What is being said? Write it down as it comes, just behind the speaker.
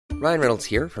Ryan Reynolds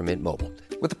here from Mint Mobile.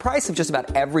 With the price of just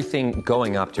about everything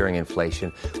going up during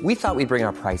inflation, we thought we'd bring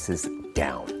our prices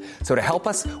down. So to help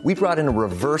us, we brought in a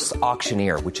reverse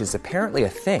auctioneer, which is apparently a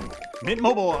thing. Mint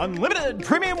Mobile Unlimited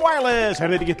Premium Wireless. How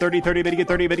to get 30, 30, bit to get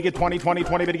 30, bit to get 20, 20,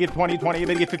 20, bit to get 20, 20,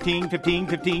 bit to get 15, 15,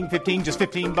 15, 15, just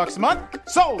 $15 a month?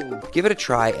 Sold! Give it a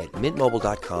try at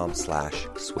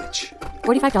mintmobile.com/switch.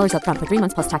 $45 up front for 3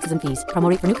 months plus taxes and fees. Promo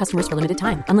rate for new customers for limited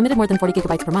time. Unlimited more than 40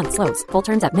 gigabytes per month. Slows full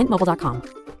terms at mintmobile.com.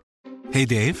 Hey,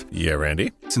 Dave. Yeah,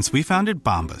 Randy. Since we founded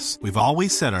Bombas, we've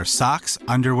always said our socks,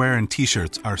 underwear, and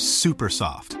T-shirts are super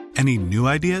soft. Any new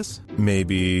ideas?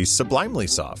 Maybe sublimely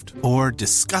soft. Or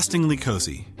disgustingly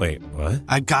cozy. Wait, what?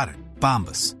 I got it.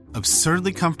 Bombas.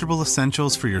 Absurdly comfortable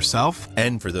essentials for yourself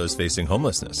and for those facing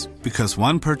homelessness. Because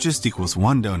one purchased equals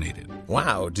one donated.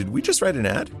 Wow, did we just write an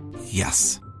ad?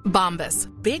 Yes. Bombas.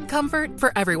 Big comfort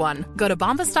for everyone. Go to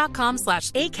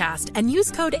bombas.com/ACAST and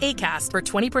use code ACAST for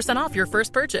 20% off your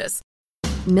first purchase.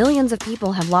 Millions of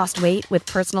people have lost weight with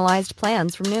personalized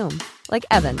plans from Noom. Like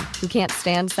Evan, who can't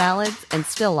stand salads and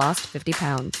still lost 50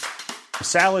 pounds.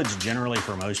 Salads generally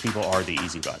for most people are the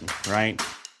easy button, right?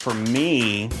 For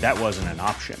me, that wasn't an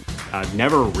option. I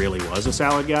never really was a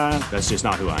salad guy. That's just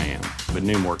not who I am. But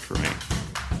Noom worked for me.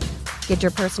 Get your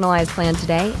personalized plan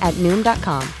today at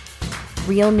Noom.com.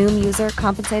 Real Noom user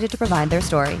compensated to provide their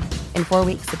story. In 4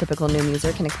 weeks, the typical Noom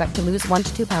user can expect to lose 1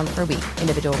 to 2 pounds per week.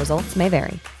 Individual results may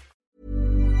vary.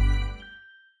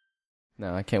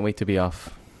 No, I can't wait to be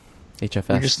off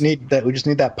HFS. We just need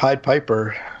that Pied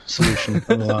Piper solution to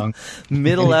come along.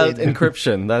 Middle out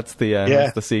encryption. That's the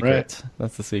secret. Right.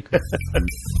 That's the secret.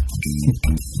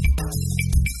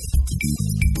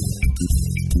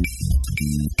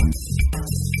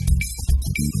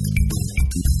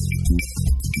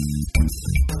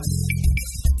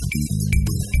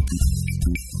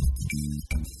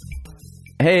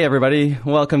 Hey everybody,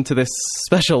 welcome to this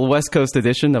special West Coast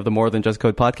edition of the More Than Just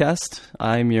Code podcast.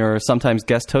 I'm your sometimes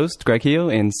guest host, Greg Hio,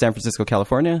 in San Francisco,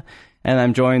 California, and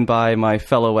I'm joined by my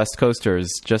fellow West Coasters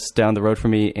just down the road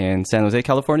from me in San Jose,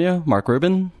 California, Mark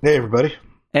Rubin. Hey everybody.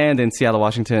 And in Seattle,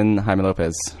 Washington, Jaime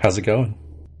Lopez. How's it going?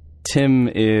 Tim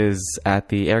is at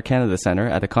the Air Canada Center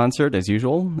at a concert as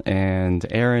usual, and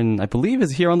Aaron, I believe,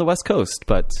 is here on the West Coast,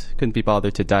 but couldn't be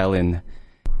bothered to dial in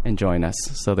and join us,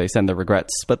 so they send their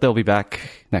regrets, but they'll be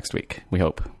back next week, we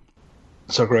hope.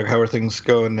 So Greg, how are things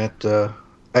going at I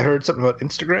heard something about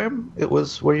Instagram. It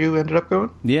was where you ended up going?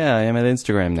 Yeah, I am at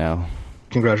Instagram now.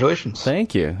 Congratulations.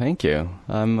 Thank you. How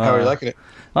are you liking it?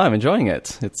 I'm enjoying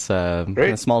it. It's kind of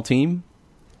a small team.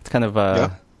 It's kind of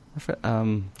I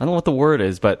don't know what the word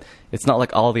is, but it's not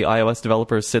like all the iOS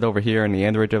developers sit over here and the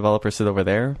Android developers sit over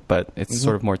there, but it's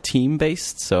sort of more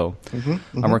team-based. So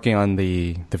I'm working on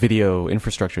the video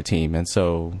infrastructure team, and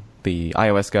so the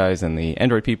iOS guys and the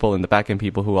Android people and the backend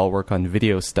people who all work on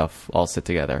video stuff all sit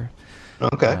together.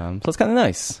 Okay. So it's kind of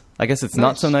nice. I guess it's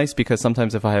not so nice because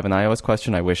sometimes if I have an iOS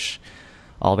question, I wish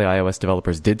all the iOS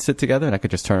developers did sit together and I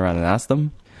could just turn around and ask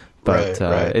them. But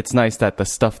right. It's nice that the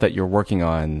stuff that you're working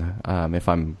on, if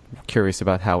I'm curious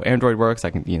about how Android works,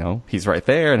 I can, he's right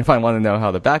there. And if I want to know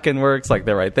how the backend works, like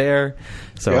they're right there.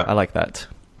 So I like that.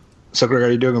 So Greg,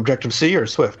 are you doing Objective-C or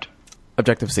Swift?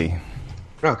 Objective-C.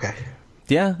 Okay.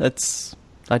 Yeah,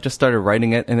 I just started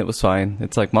writing it and it was fine.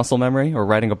 It's like muscle memory or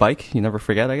riding a bike. You never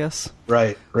forget, I guess.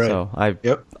 Right. So I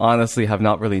honestly have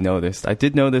not really noticed. I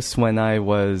did notice when I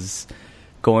was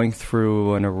going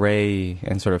through an array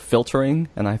and sort of filtering,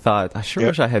 and I thought, I sure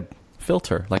wish I had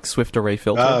filter, like Swift array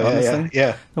filter on this thing.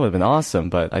 Yeah. That would have been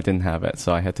awesome, but I didn't have it,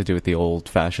 so I had to do it the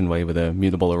old-fashioned way with a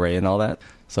mutable array and all that.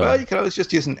 So, well, you can always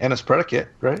just use an NS predicate,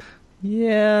 right?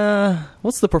 Yeah.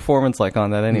 What's the performance like on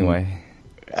that anyway?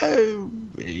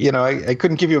 I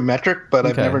couldn't give you a metric, but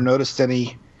I've never noticed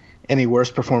any worse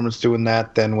performance doing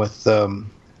that than with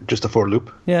just a for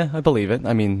loop. Yeah, I believe it.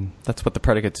 I mean, that's what the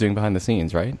predicate's doing behind the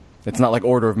scenes, right? It's not like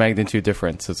order of magnitude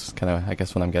difference. It's kind of, I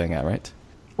guess, what I'm getting at, right?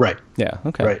 Right. Yeah.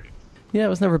 Okay. Right. Yeah, I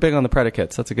was never big on the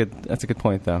predicates. That's a good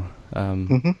point, though.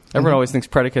 Everyone always thinks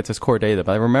predicates is core data,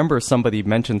 but I remember somebody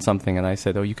mentioned something, and I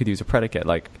said, "Oh, you could use a predicate,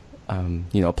 like,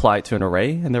 apply it to an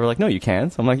array," and they were like, "No, you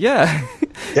can't." So I'm like, "Yeah, you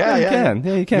can.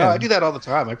 Yeah, you can." No, I do that all the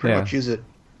time. I pretty much use it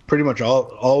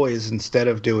always instead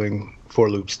of doing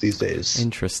for loops these days.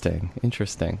 Interesting.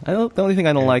 The only thing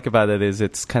I don't like about it is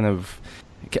it's kind of,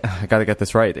 I got to get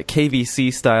this right, a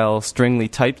KVC style stringly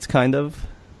typed kind of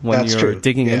when you're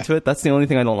digging into it. That's the only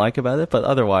thing I don't like about it, but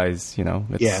otherwise,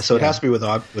 it's, so it has to be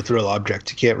with real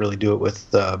objects. You can't really do it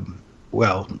with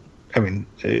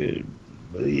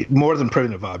more than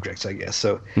primitive objects, I guess.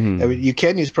 So I mean, you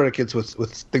can use predicates with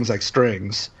things like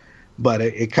strings, but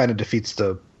it kind of defeats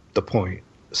the point.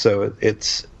 So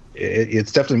it's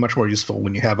it's definitely much more useful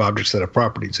when you have objects that have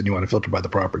properties and you want to filter by the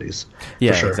properties.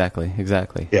 Yeah, sure. exactly.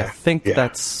 Yeah. I think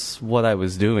that's what I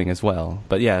was doing as well.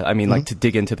 But yeah, I mean, like to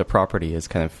dig into the property is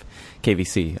kind of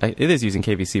KVC. It is using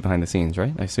KVC behind the scenes,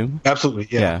 right? I assume. Absolutely.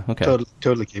 Yeah. Okay.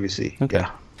 Totally KVC. Okay.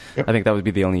 Yeah. Yep. I think that would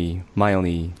be my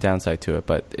only downside to it,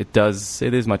 but it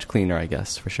is much cleaner, I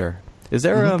guess, for sure. Is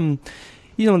there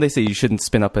when they say you shouldn't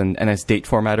spin up an NS date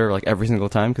formatter like every single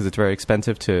time because it's very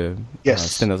expensive to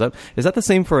spin those up. Is that the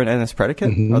same for an NS predicate?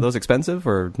 Are those expensive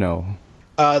or no?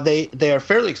 They are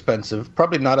fairly expensive.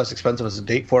 Probably not as expensive as a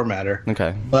date formatter.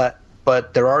 Okay.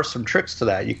 But there are some tricks to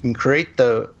that. You can create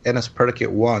the NS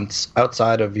predicate once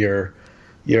outside of your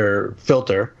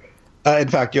filter. In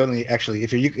fact, you only actually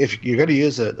if you're going to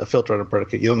use a filter on a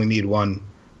predicate, you only need one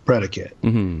predicate,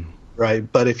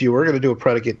 right? But if you were going to do a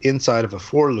predicate inside of a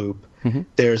for loop,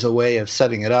 there's a way of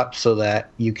setting it up so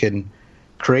that you can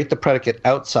create the predicate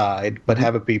outside, but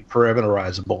have it be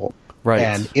parameterizable. Right.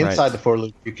 And inside the for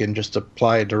loop, you can just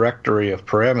apply a directory of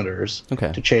parameters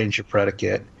to change your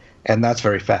predicate, and that's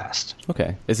very fast.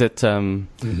 Okay. Is it?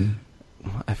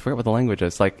 I forget what the language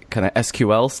is. Like kind of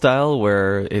SQL style,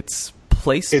 where it's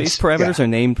place-based parameters or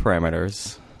named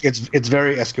parameters. It's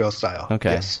very SQL style.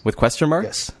 Okay. Yes. With question marks?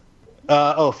 Yes.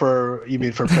 You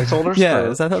mean for placeholders? Yeah,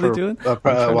 is that how they do it?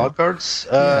 Wildcards?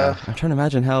 I'm trying to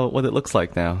imagine what it looks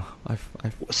like now.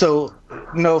 So,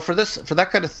 no, for that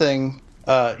kind of thing,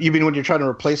 you mean when you're trying to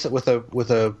replace it with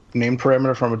a name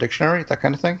parameter from a dictionary, that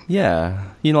kind of thing? Yeah.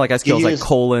 like SQL is like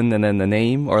colon and then the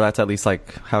name, or that's at least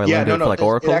like how I learned it for like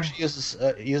Oracle? It actually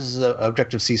uses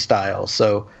Objective-C style,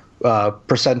 so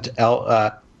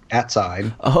 %L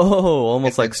 @ Oh,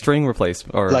 almost like string replace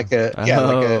or like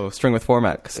a string with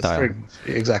format style.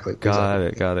 Exactly. Got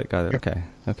it.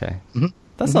 Okay.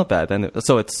 That's not bad then.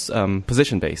 So it's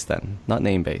position based then, not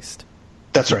name based.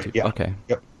 That's right. Yeah. Okay.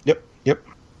 Yep.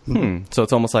 So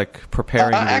it's almost like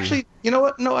preparing. Actually, you know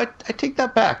what? No, I take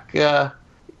that back.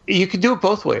 You could do it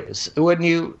both ways.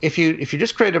 If you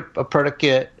just create a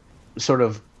predicate sort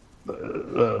of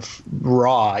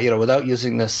raw, without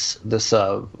using this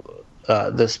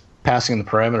passing the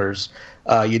parameters,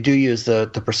 you do use the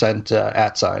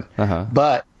 %@.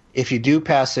 But if you do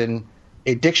pass in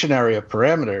a dictionary of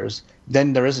parameters,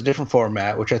 then there is a different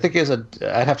format, which I think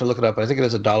I'd have to look it up, but I think it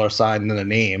is a $sign and then a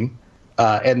name,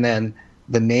 and then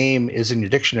the name is in your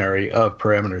dictionary of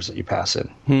parameters that you pass in.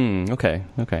 Okay.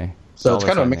 So it's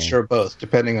kind of a mixture of both,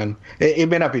 depending on... It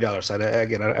may not be $sign.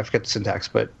 Again, I forget the syntax,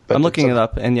 but I'm looking it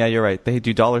up, and yeah, you're right. They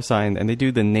do $sign, and they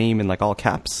do the name in like all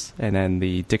caps, and then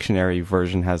the dictionary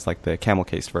version has like the camel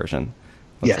case version.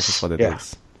 That's what it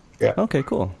is. Yeah. Okay,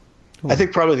 cool. I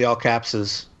think probably the all caps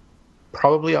is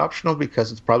probably optional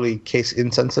because it's probably case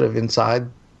insensitive inside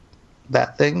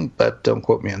that thing, but don't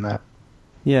quote me on that.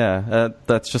 Yeah,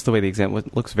 that's just the way the example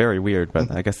looks. Very weird, but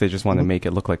I guess they just want to make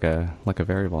it look like a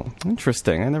variable.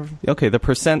 Interesting. The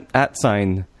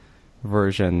 %@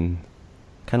 version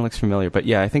kind of looks familiar, but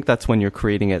yeah, I think that's when you're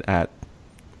creating it at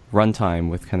runtime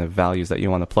with kind of values that you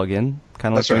want to plug in,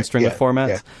 kind of like doing string with format.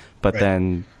 Yeah. But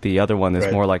then the other one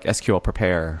is more like SQL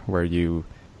prepare, where you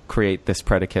create this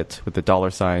predicate with the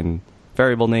 $sign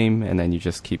variable name, and then you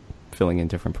just keep filling in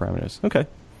different parameters. Okay.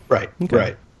 Right.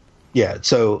 Yeah.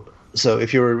 So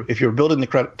if you're building the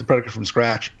predicate from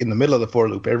scratch in the middle of the for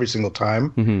loop every single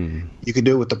time, you could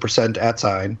do it with the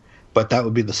 %@, but that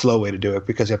would be the slow way to do it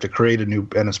because you have to create a new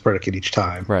NS predicate each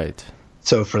time. Right.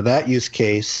 So for that use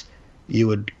case, you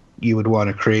would want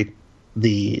to create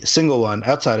the single one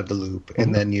outside of the loop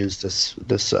and then use this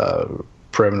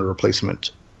parameter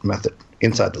replacement method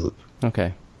inside the loop.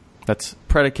 Okay. That's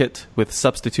predicate with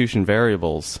substitution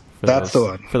variables. That's the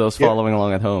one. For those following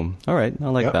along at home. All right. I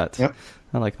like that. Yep.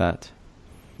 I like that.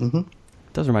 It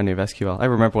does remind me of SQL. I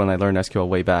remember when I learned SQL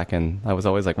way back, and I was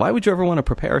always like, why would you ever want to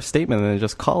prepare a statement and then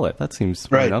just call it? That seems,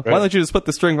 Why don't you just put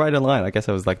the string right in line? I guess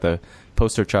I was like the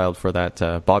poster child for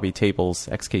that Bobby Tables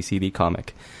XKCD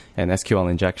comic and SQL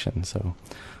injection. So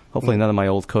hopefully none of my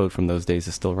old code from those days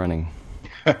is still running.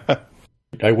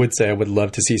 I would say I would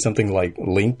love to see something like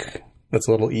LINQ that's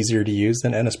a little easier to use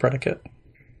than NS predicate.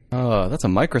 Oh, that's a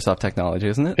Microsoft technology,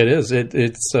 isn't it? It is.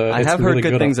 It's. I have heard really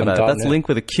good things about it. That's .NET. LINQ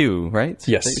with a Q, right?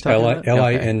 Yes,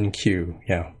 LINQ.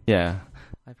 Yeah. Yeah,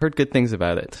 I've heard good things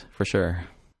about it for sure.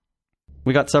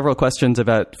 We got several questions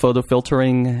about photo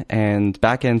filtering and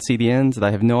backend CDNs that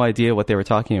I have no idea what they were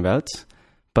talking about.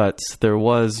 But there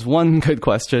was one good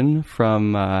question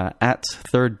from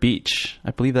 @ThirdBeach.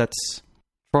 I believe that's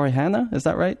Troy Hanna. Is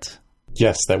that right?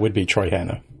 Yes, that would be Troy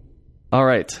Hanna. All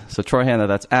right. So Troy Hanna,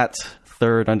 that's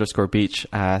 @third_beach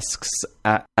asks,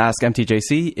 ask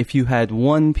MTJC, if you had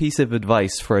one piece of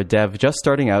advice for a dev just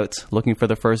starting out, looking for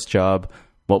the first job,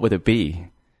 what would it be?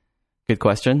 Good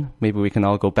question. Maybe we can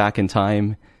all go back in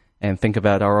time and think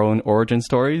about our own origin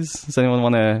stories. Does anyone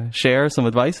want to share some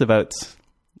advice about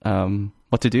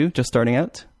what to do just starting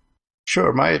out?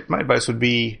 Sure. My advice would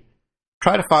be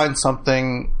try to find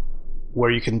something where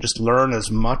you can just learn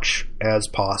as much as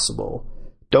possible.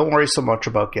 Don't worry so much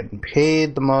about getting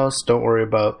paid the most. Don't worry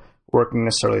about working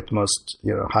necessarily at the most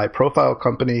high profile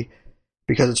company,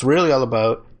 because it's really all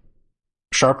about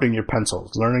sharpening your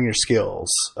pencils, learning your skills,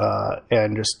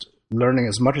 and just learning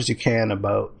as much as you can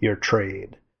about your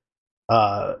trade.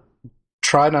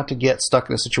 Try not to get stuck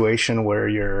in a situation where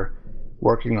you're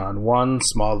working on one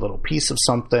small little piece of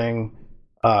something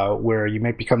where you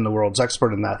may become the world's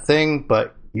expert in that thing,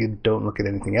 but you don't look at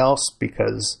anything else,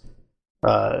 because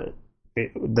the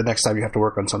next time you have to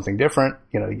work on something different,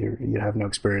 you have no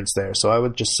experience there. So I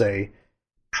would just say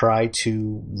try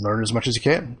to learn as much as you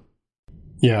can.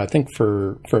 Yeah, I think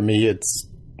for me, it's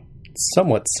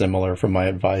somewhat similar from my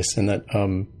advice in that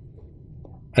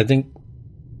I think,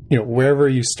 wherever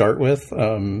you start with,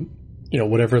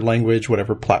 whatever language,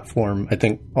 whatever platform, I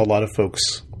think a lot of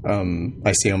folks,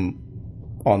 I see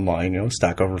them online,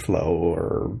 Stack Overflow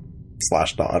or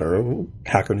Slashdot or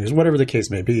Hacker News, whatever the case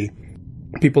may be.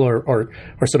 People are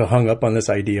sort of hung up on this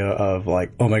idea of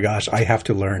like, oh my gosh, I have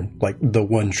to learn like the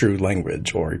one true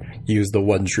language or use the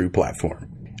one true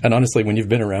platform. And honestly, when you've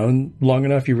been around long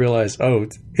enough, you realize,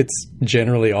 it's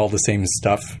generally all the same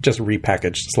stuff, just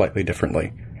repackaged slightly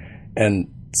differently.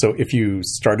 And so if you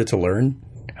started to learn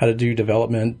how to do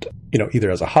development, either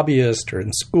as a hobbyist or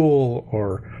in school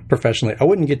or professionally, I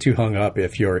wouldn't get too hung up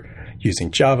if you're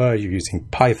using Java, you're using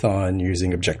Python, you're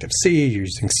using Objective-C, you're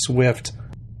using Swift.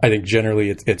 I think generally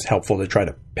it's helpful to try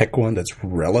to pick one that's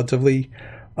relatively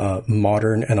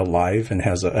modern and alive and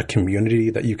has a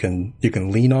community that you can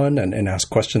lean on and ask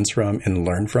questions from and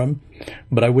learn from.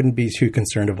 But I wouldn't be too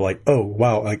concerned of like, oh,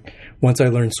 wow, like once I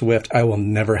learn Swift, I will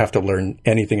never have to learn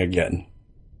anything again,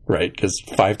 right? Because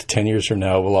 5 to 10 years from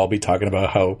now, we'll all be talking about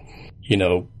how,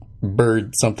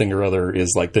 bird something or other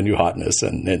is like the new hotness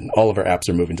and all of our apps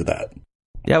are moving to that.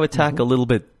 Yeah, I would tack a little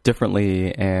bit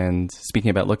differently, and speaking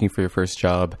about looking for your first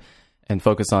job and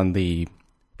focus on the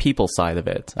people side of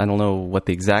it. I don't know what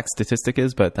the exact statistic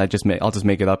is, but I'll just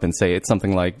make it up and say it's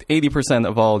something like 80%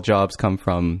 of all jobs come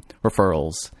from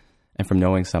referrals and from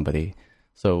knowing somebody.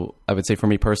 So I would say for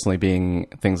me personally, being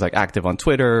things like active on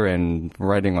Twitter and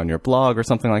writing on your blog or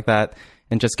something like that,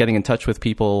 and just getting in touch with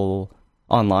people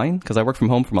online, because I worked from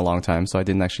home for a long time, so I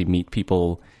didn't actually meet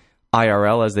people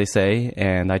IRL, as they say,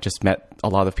 and I just met a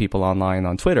lot of people online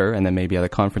on Twitter, and then maybe at a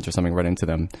conference or something run into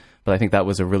them. But I think that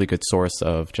was a really good source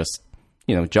of just,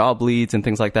 job leads and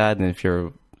things like that. And if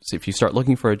you start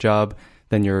looking for a job,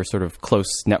 then your sort of close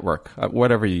network,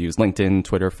 whatever you use, LinkedIn,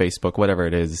 Twitter, Facebook, whatever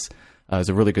it is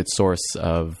a really good source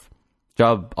of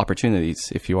job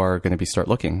opportunities if you are going to start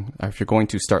looking, or if you're going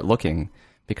to start looking,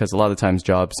 because a lot of times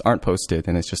jobs aren't posted,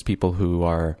 and it's just people who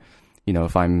are,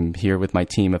 if I'm here with my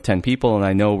team of 10 people and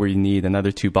I know we need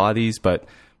another 2 bodies, but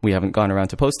we haven't gone around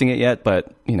to posting it yet,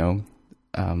 but,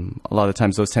 a lot of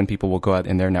times those 10 people will go out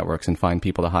in their networks and find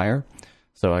people to hire.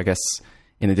 So I guess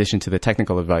in addition to the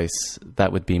technical advice,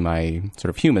 that would be my sort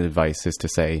of human advice, is to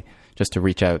say, just to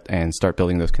reach out and start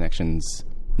building those connections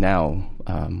now,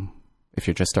 if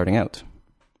you're just starting out.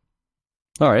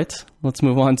 All right, let's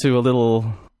move on to a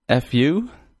little FU.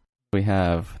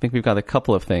 I think we've got a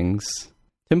couple of things.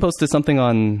 Tim posted something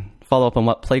on follow-up on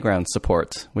what Playground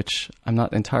support, which I'm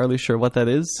not entirely sure what that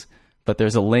is, but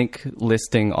there's a link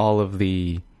listing all of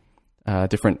the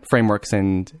different frameworks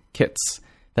and kits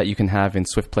that you can have in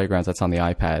Swift Playgrounds that's on the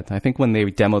iPad. I think when they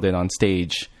demoed it on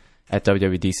stage at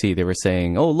WWDC, they were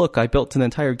saying, oh, look, I built an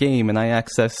entire game and I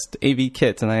accessed AV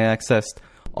Kit and I accessed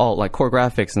all like core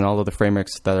graphics and all of the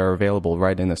frameworks that are available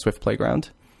right in the Swift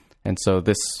Playground. And so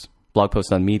this blog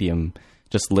post on Medium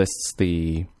just lists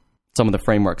some of the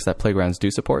frameworks that Playgrounds do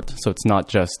support. So it's not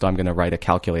just I'm going to write a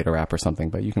calculator app or something,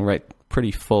 but you can write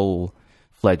pretty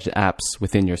full-fledged apps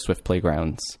within your Swift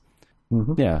Playgrounds.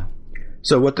 Mm-hmm. Yeah.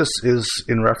 So what this is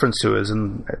in reference to is,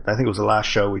 and I think it was the last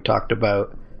show we talked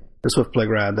about the Swift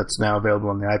Playground that's now available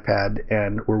on the iPad,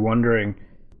 and we're wondering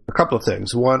a couple of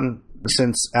things. One,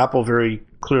 since Apple very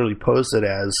clearly posed it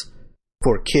as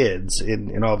for kids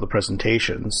in all of the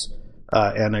presentations,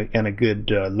 and a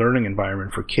good learning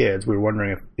environment for kids, we were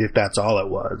wondering if that's all it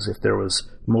was, if there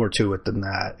was more to it than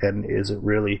that, and is it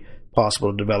really possible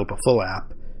to develop a full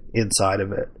app inside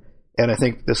of it? And I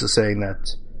think this is saying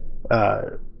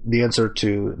that the answer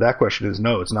to that question is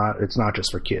no, it's not. It's not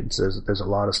just for kids. There's a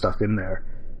lot of stuff in there.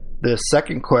 The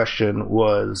second question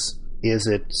was, is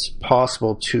it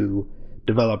possible to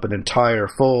develop an entire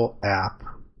full app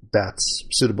that's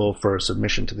suitable for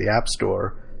submission to the App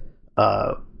Store?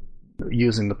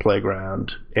 using the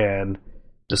playground and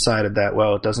decided that,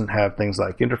 well, it doesn't have things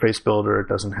like Interface Builder, it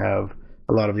doesn't have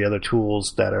a lot of the other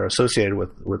tools that are associated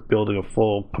with building a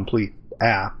full, complete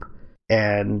app.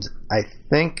 And I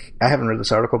think, I haven't read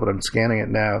this article, but I'm scanning it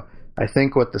now. I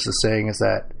think what this is saying is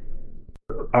that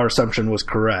our assumption was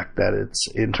correct, that it's,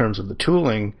 in terms of the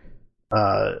tooling,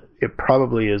 it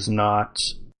probably is not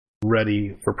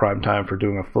ready for prime time for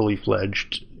doing a fully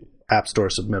fledged App Store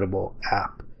submittable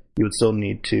app. You would still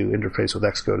need to interface with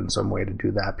Xcode in some way to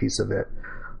do that piece of it.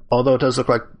 Although it does look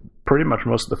like pretty much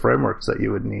most of the frameworks that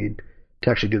you would need to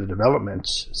actually do the development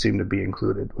seem to be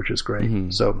included, which is great.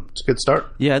 Mm-hmm. So it's a good start.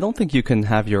 Yeah, I don't think you can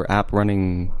have your app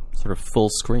running sort of full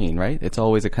screen, right? It's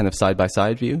always a kind of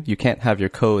side-by-side view. You can't have your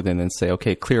code and then say,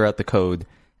 okay, clear out the code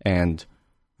and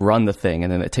run the thing,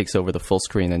 and then it takes over the full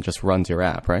screen and just runs your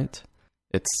app, right?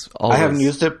 It's always... I haven't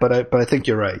used it, but I think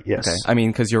you're right, yes. Okay. I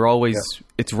mean, because you're always... Yeah.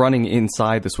 It's running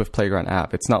inside the Swift Playground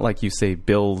app. It's not like you say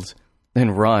build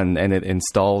and run and it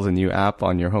installs a new app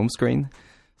on your home screen.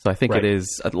 So I think It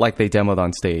is like they demoed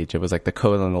on stage. It was like the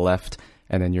code on the left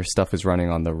and then your stuff is running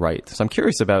on the right. So I'm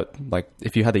curious about, like,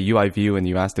 if you had a UI view and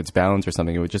you asked its bounds or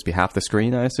something, it would just be half the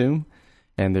screen, I assume.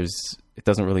 And it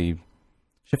doesn't really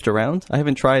shift around. I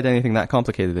haven't tried anything that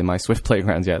complicated in my Swift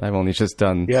Playgrounds yet. I've only just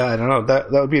done... Yeah, I don't know.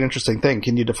 That would be an interesting thing.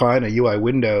 Can you define a UI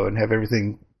window and have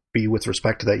everything be with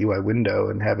respect to that UI window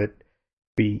and have it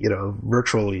be,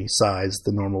 virtually sized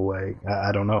the normal way?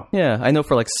 I don't know. Yeah, I know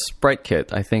for like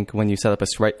SpriteKit, I think when you set up a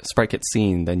SpriteKit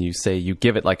scene, then you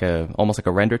give it like almost like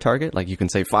a render target. Like you can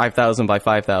say 5,000 by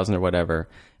 5,000 or whatever,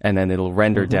 and then it'll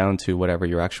render down to whatever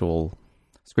your actual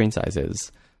screen size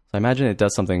is. So I imagine it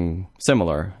does something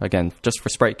similar. Again, just for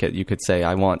SpriteKit, you could say,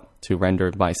 I want to render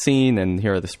my scene, and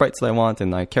here are the sprites that I want,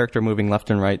 and my character moving left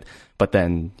and right. But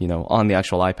then, on the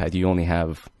actual iPad, you only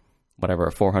have whatever,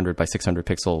 a 400 by 600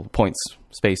 pixel points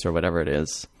space or whatever it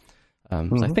is. So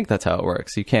I think that's how it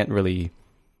works. You can't really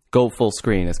go full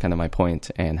screen, is kind of my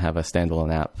point, and have a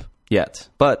standalone app yet.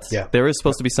 But there is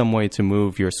supposed to be some way to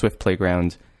move your Swift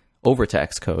Playground over to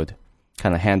Xcode,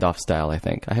 kind of handoff style, I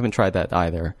think. I haven't tried that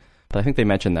either, but I think they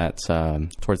mentioned that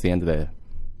towards the end of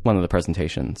one of the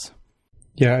presentations.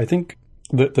 Yeah, I think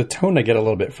the tone I get a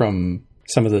little bit from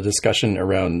some of the discussion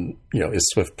around, is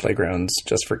Swift Playgrounds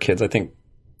just for kids, I think,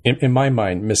 in my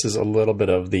mind, misses a little bit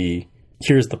of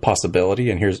here's the possibility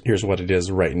and here's what it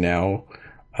is right now.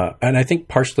 And I think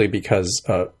partially because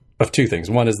of two things.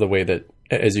 One is the way that,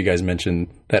 as you guys mentioned,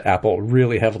 that Apple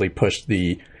really heavily pushed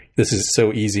this is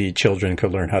so easy, children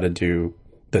could learn how to do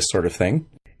this sort of thing.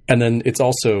 And then it's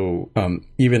also,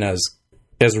 even as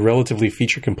relatively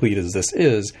feature complete as this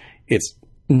is, it's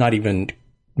not even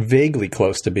vaguely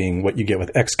close to being what you get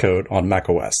with Xcode on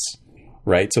macOS.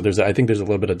 Right. So I think there's a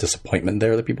little bit of disappointment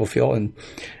there that people feel. And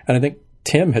I think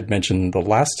Tim had mentioned the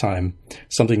last time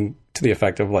something to the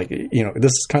effect of like,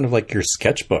 this is kind of like your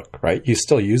sketchbook, right? You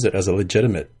still use it as a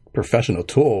legitimate professional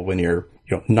tool when you're,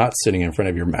 not sitting in front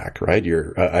of your Mac, right?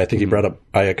 I think he brought up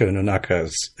Ayaka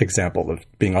Nonaka's example of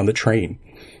being on the train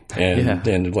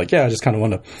and like, I just kind of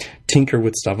want to tinker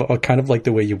with stuff, kind of like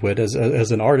the way you would as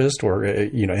an artist or,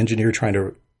 engineer trying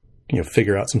to,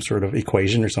 figure out some sort of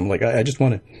equation or something. Like I just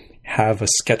want to have a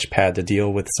sketch pad to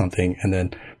deal with something and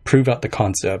then prove out the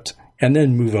concept and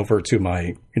then move over to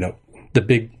my, the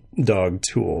big dog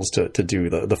tools to do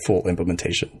the full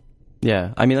implementation.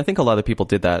 Yeah. I mean, I think a lot of people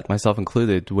did that, myself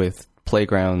included, with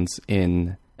Playgrounds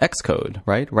in Xcode,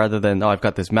 right? Rather than, I've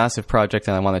got this massive project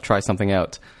and I want to try something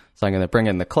out. So I'm going to bring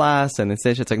in the class, and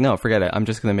instead it's like, no, forget it. I'm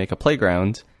just going to make a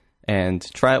playground and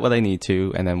try out what I need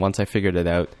to. And then once I figured it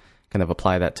out, kind of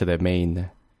apply that to the main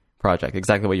project.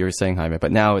 Exactly what you were saying, Jaime.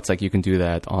 But now it's like you can do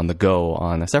that on the go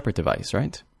on a separate device,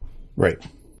 right? Right.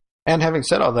 And having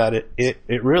said all that,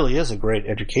 it really is a great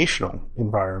educational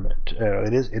environment.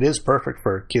 It is perfect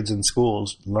for kids in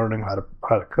schools learning how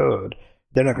to code.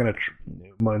 They're not going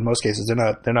to, in most cases,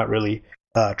 they're not really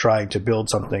trying to build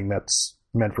something that's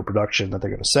meant for production that they're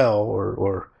going to sell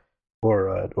or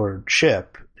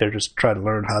ship. They're just trying to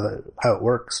learn how it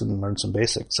works and learn some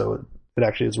basics. So it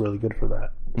actually is really good for that.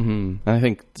 Mm-hmm. And I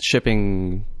think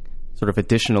shipping sort of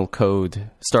additional code,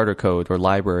 starter code or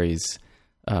libraries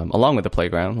along with the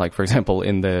playground, like for example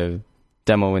in the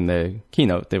demo in the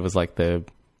keynote, there was like the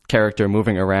character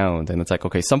moving around, and it's like,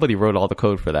 okay, somebody wrote all the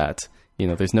code for that.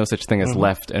 There's no such thing as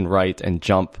left and right and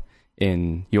jump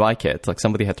in UIKit. Like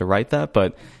somebody had to write that,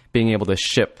 but being able to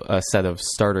ship a set of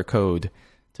starter code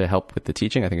to help with the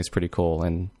teaching, I think is pretty cool.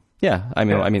 And I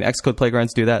mean, Xcode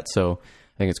playgrounds do that, so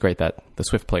I think it's great that the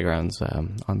Swift Playgrounds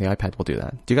on the iPad will do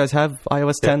that. Do you guys have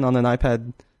iOS 10 on an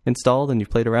iPad installed and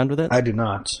you've played around with it? I do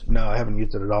not. No, I haven't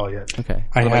used it at all yet. Okay.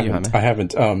 I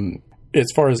haven't.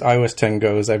 as far as iOS 10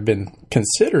 goes, I've been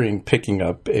considering picking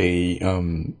up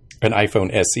an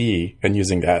iPhone SE and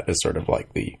using that as sort of like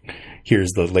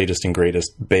here's the latest and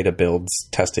greatest beta builds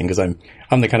testing, because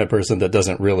I'm the kind of person that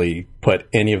doesn't really put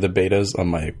any of the betas on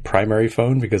my primary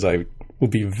phone because I will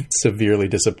be severely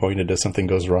disappointed if something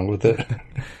goes wrong with it.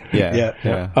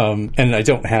 Yeah. And I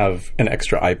don't have an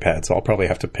extra iPad, so I'll probably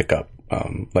have to pick up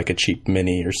like a cheap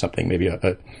mini or something, maybe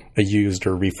a used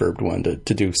or refurbed one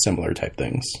to do similar type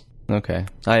things. Okay.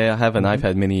 I have an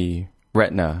iPad mini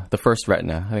Retina, the first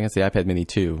Retina. I think it's the iPad mini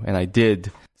 2, and I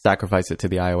did sacrifice it to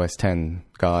the iOS 10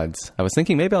 gods. I was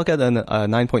thinking maybe I'll get a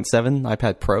 9.7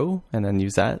 iPad Pro and then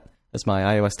use that as my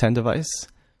iOS 10 device.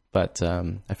 But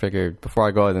I figured before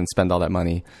I go ahead and spend all that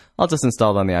money, I'll just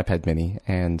install it on the iPad mini.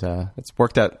 And it's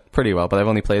worked out pretty well, but I've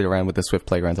only played around with the Swift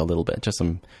Playground a little bit, just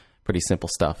some pretty simple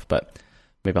stuff. But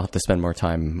maybe I'll have to spend more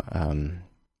time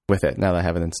with it now that I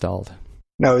have it installed.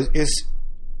 Now, is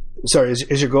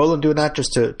your goal in doing that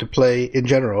just to play in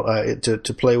general,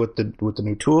 to play with the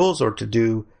new tools, or to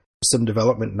do some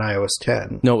development in iOS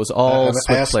 10? No, it was all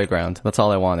Swift Playground. That's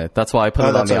all I wanted. That's why I put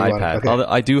it on the iPad. Okay.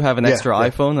 I do have an extra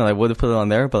iPhone, and I would have put it on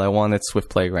there, but I wanted Swift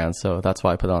Playground, so that's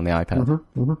why I put it on the iPad.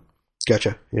 Mm-hmm, mm-hmm.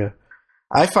 Gotcha. Yeah,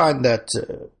 I find that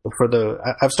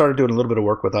I've started doing a little bit of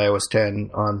work with iOS 10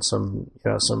 on some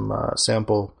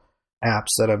sample apps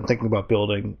that I'm thinking about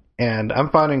building, and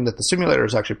I'm finding that the simulator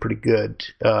is actually pretty good.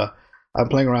 I'm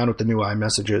playing around with the new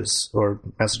iMessages or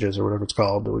messages or whatever it's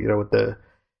called,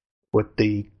 with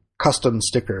the custom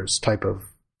stickers type of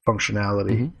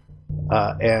functionality.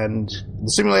 Mm-hmm. And the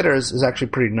simulator is actually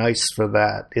pretty nice for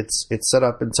that. It's set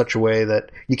up in such a way that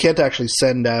you can't actually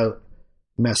send out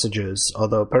messages,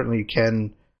 although apparently you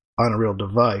can on a real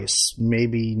device.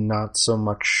 Maybe not so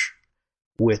much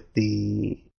with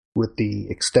the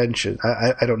extension.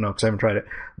 I don't know because I haven't tried it.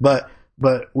 But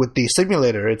with the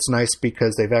simulator, it's nice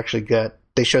because they've actually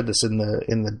they showed this in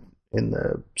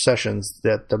the sessions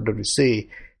at WWDC.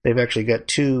 They've actually got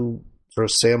two sort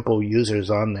of sample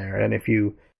users on there, and if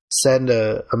you send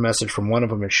a message from one of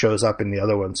them, it shows up in the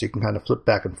other one, so you can kind of flip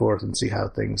back and forth and see how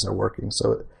things are working.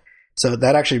 So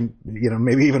that actually,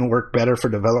 maybe even work better for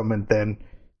development than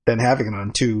having it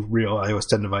on two real iOS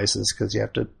 10 devices, because you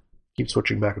have to keep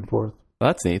switching back and forth. Well,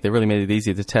 that's neat. They really made it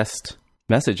easy to test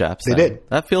message apps. They did.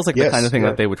 That feels like the kind of thing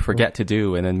that they would forget to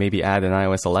do and then maybe add in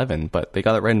iOS 11, but they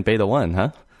got it right in beta 1,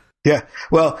 huh? Yeah.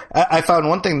 Well, I found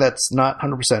one thing that's not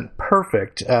 100%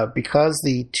 perfect, because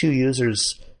the two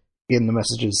users in the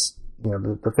messages,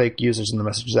 the fake users in the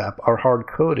messages app are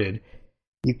hard-coded.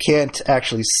 You can't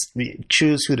actually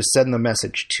choose who to send the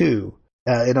message to.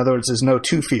 In other words, there's no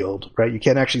to field, right? You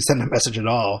can't actually send a message at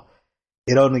all.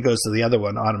 It only goes to the other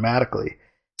one automatically.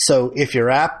 So if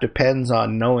your app depends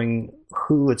on knowing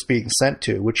who it's being sent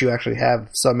to, which you actually have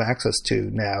some access to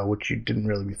now, which you didn't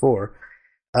really before,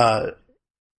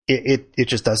 it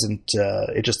just doesn't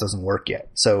work yet.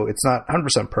 So it's not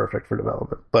 100% perfect for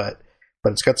development, but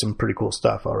it's got some pretty cool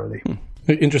stuff already.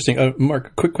 Interesting.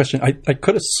 Mark, quick question. I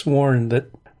could have sworn that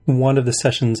one of the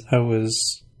sessions I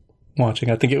was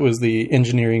watching, I think it was the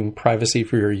engineering privacy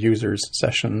for your users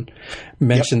session,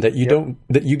 mentioned that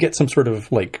that you get some sort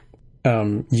of like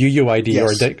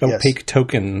UUID or opaque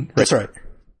token. Right?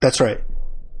 That's right.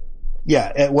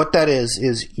 Yeah. And what that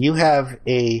is you have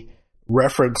a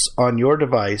reference on your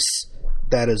device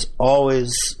that is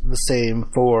always the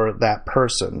same for that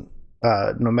person,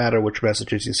 no matter which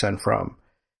messages you send from.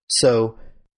 So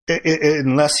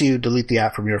unless you delete the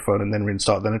app from your phone and then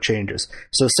reinstall it, then it changes.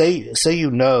 So say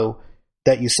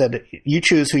that you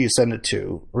choose who you send it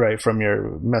to, right, from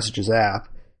your messages app,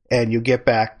 and you get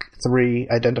back 3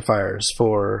 identifiers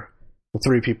for the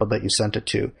 3 people that you sent it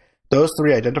to. Those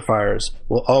 3 identifiers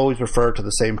will always refer to the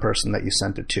same person that you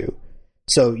sent it to.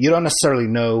 So you don't necessarily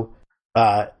know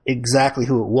exactly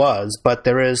who it was, but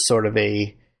there is sort of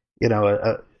a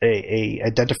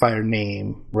identifier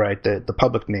name, right? The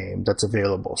public name that's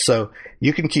available. So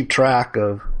you can keep track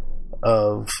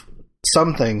of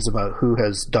some things about who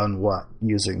has done what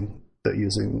using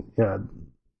the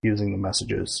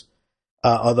messages.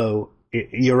 Although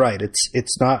you're right,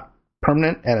 it's not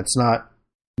permanent and it's not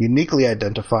uniquely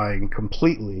identifying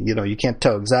completely. You can't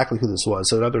tell exactly who this was.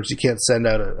 So in other words, you can't send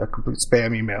out a complete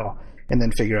spam email and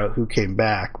then figure out who came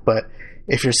back. But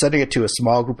if you're sending it to a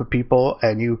small group of people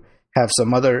and you have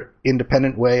some other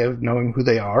independent way of knowing who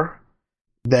they are,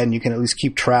 then you can at least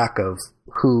keep track of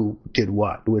who did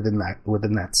what within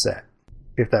that set,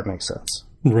 if that makes sense.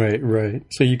 Right.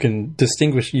 So you can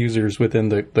distinguish users within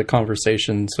the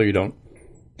conversation, so you don't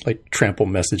like trample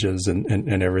messages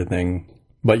and everything.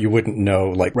 but you wouldn't know,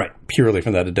 like, purely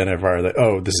from that identifier that,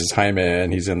 oh, this is Jaime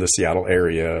and he's in the Seattle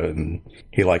area and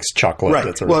he likes chocolate. Right.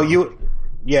 That sort Well, of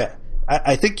thing.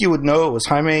 I think you would know it was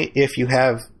Jaime if you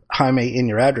have Jaime in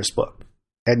your address book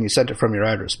and you sent it from your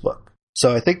address book.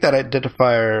 So I think that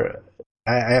identifier,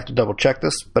 I have to double check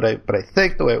this, but I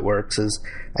think the way it works is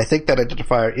I think that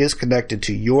identifier is connected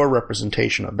to your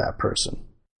representation of that person.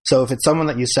 So if it's someone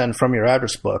that you send from your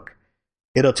address book,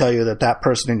 it'll tell you that that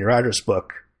person in your address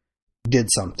book did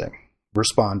something,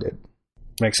 responded.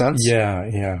 Make sense?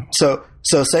 Yeah. So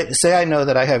say I know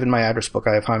that I have in my address book,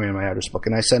 I have Jaime in my address book,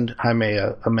 and I send Jaime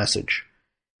a message,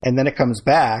 and then it comes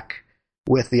back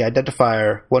with the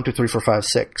identifier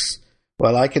 123456.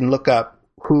 Well, I can look up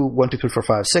who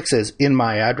 123456 is in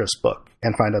my address book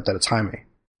and find out that it's Jaime.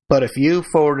 But if you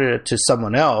forwarded it to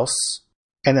someone else,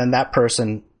 and then that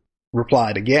person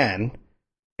replied again,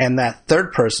 and that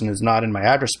third person is not in my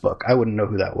address book, I wouldn't know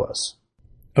who that was.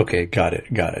 Okay, got it.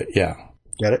 Yeah.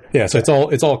 Get it? Yeah, so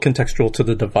it's all contextual to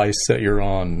the device that you're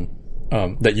on,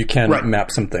 that you can map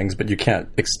some things, but you can't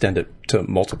extend it to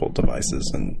multiple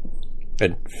devices and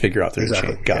figure out the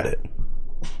chain. Got it.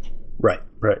 Right.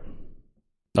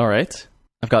 All right.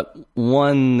 I've got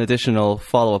one additional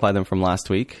follow-up item from last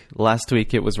week. Last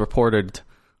week it was reported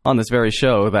on this very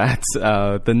show that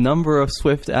the number of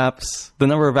Swift apps, the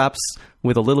number of apps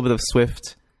with a little bit of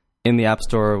Swift in the App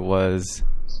Store was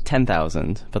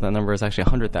 10,000, but that number is actually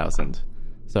 100,000.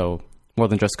 So More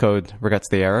Than Just Code regrets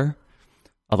the error.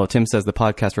 Although Tim says the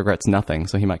podcast regrets nothing,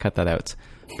 so he might cut that out.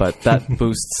 But that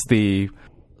boosts the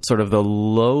sort of the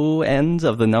low end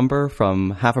of the number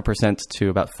from 0.5% to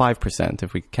about 5%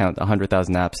 if we count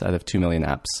 100,000 apps out of 2 million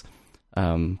apps.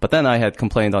 But then I had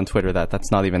complained on Twitter that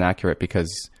that's not even accurate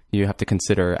because you have to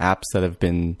consider apps that have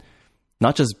been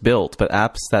not just built, but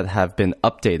apps that have been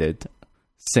updated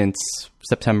since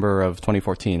September of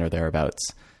 2014 or thereabouts.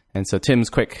 And so Tim's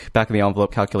quick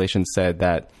back-of-the-envelope calculation said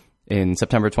that in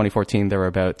September 2014, there were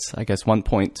about, I guess,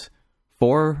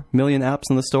 1.4 million apps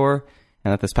in the store.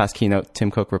 And at this past keynote,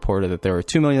 Tim Cook reported that there were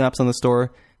 2 million apps on the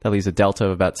store. That leaves a delta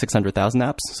of about 600,000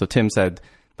 apps. So Tim said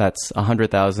that's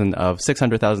 100,000 of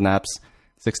 600,000 apps,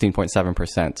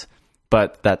 16.7%.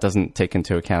 But that doesn't take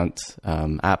into account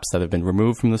apps that have been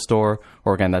removed from the store,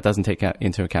 or again, that doesn't take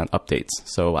into account updates.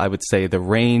 So I would say the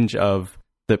range of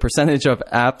the percentage of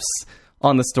apps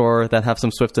on the store that have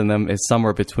some Swift in them is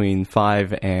somewhere between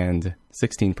 5 and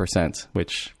 16%,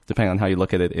 which, depending on how you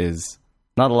look at it, is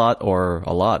not a lot or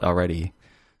a lot already.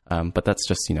 But that's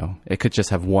just, it could just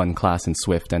have one class in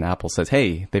Swift, and Apple says,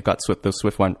 hey, they've got those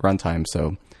Swift runtime,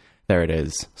 so there it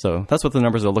is. So that's what the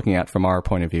numbers are looking at from our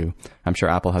point of view. I'm sure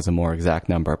Apple has a more exact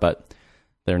number, but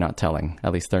they're not telling.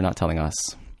 At least they're not telling us.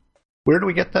 Where did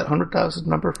we get that 100,000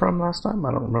 number from last time?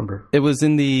 I don't remember. It was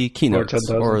in the keynote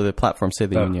or the platform State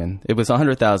of the Union. It was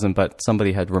 100,000, but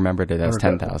somebody had remembered it as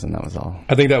 10,000. That was all.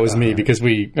 I think that was me because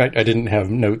I didn't have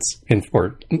notes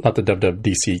or not the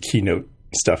WWDC keynote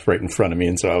stuff right in front of me,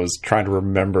 and so I was trying to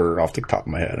remember off the top of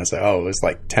my head. I said, it was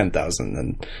like 10,000,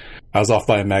 and I was off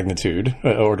by a magnitude,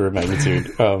 order of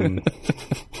magnitude.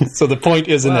 So the point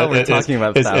isn't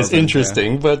as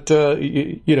interesting, but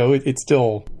it's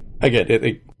still,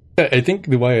 again, I think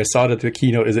the way I saw it at the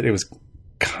keynote is that it was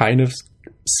kind of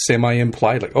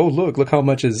semi-implied, like, oh, look how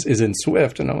much is in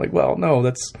Swift. And I'm like, well, no,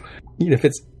 that's, if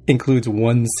it includes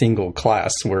one single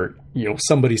class where,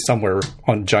 somebody somewhere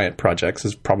on giant projects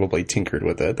has probably tinkered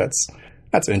with it,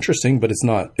 that's interesting, but it's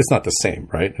not the same,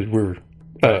 right? We're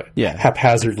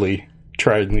haphazardly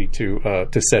trying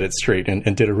to set it straight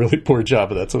and did a really poor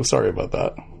job of that. So sorry about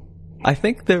that. I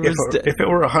think there was... If it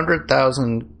were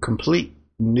 100,000 complete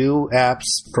new apps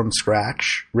from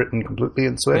scratch, written completely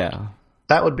in Swift,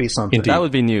 that would be something. Indeed. That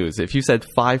would be news. If you said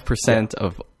 5%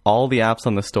 of all the apps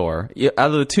on the store, out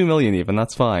of the 2 million even,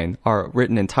 that's fine, are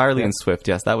written entirely in Swift,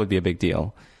 yes, that would be a big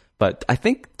deal. But I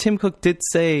think Tim Cook did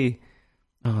say...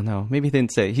 Oh, no, maybe he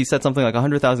didn't say. He said something like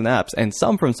 100,000 apps, and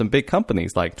some from some big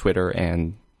companies like Twitter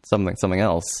and something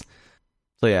else.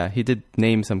 So yeah, he did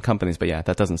name some companies, but yeah,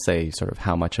 that doesn't say sort of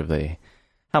how much of the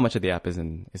app is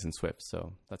in Swift.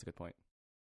 So that's a good point.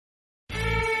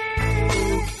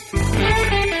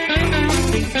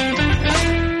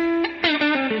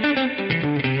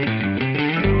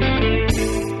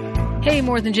 Hey,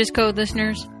 More Than Just Code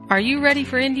listeners, are you ready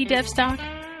for Indie DevStock?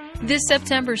 This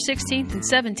September 16th and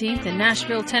 17th in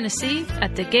Nashville, Tennessee,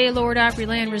 at the Gaylord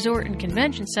Opryland Resort and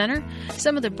Convention Center,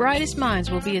 some of the brightest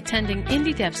minds will be attending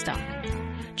Indie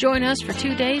DevStock. Join us for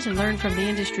 2 days and learn from the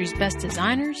industry's best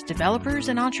designers, developers,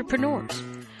 and entrepreneurs.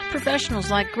 Professionals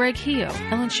like Greg Heo,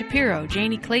 Ellen Shapiro,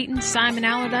 Janie Clayton, Simon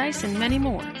Allardyce, and many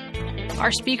more.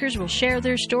 Our speakers will share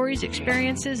their stories,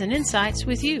 experiences, and insights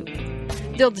with you.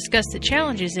 They'll discuss the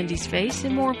challenges indies face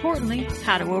and, more importantly,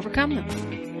 how to overcome them.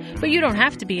 But you don't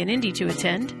have to be an indie to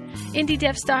attend. Indie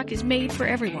DevStock is made for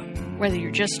everyone, whether you're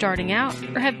just starting out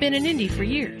or have been an indie for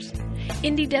years.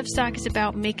 Indie DevStock is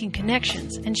about making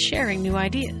connections and sharing new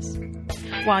ideas.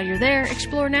 While you're there,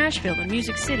 explore Nashville and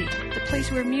Music City, the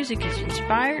place where music is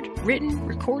inspired, written,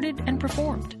 recorded, and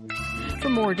performed. For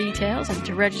more details and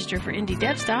to register for Indie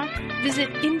DevStock,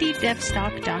 visit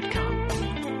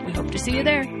IndieDevStock.com. We hope to see you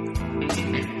there.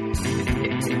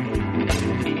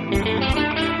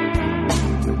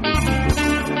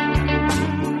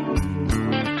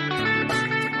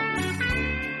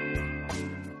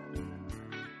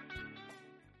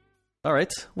 All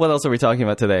right, what else are we talking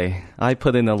about today? I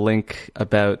put in a link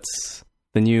about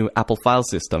the new Apple file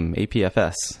system,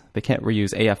 APFS. They can't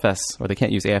reuse AFS, or they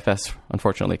can't use AFS,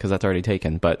 unfortunately, because that's already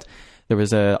taken. But there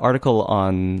was an article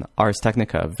on Ars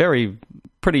Technica,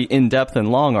 pretty in-depth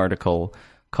and long article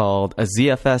called A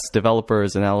ZFS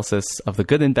Developer's Analysis of the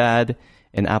Good and Bad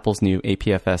in Apple's new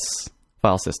APFS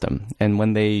file system. And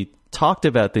when they talked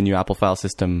about the new Apple file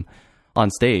system on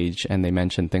stage, and they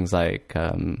mentioned things like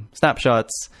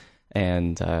snapshots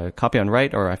and copy on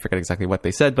write, or I forget exactly what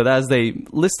they said, but as they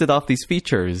listed off these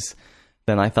features,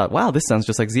 then I thought, wow, this sounds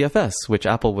just like ZFS, which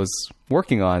Apple was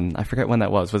working on. I forget when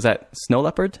that was. Was that Snow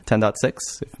Leopard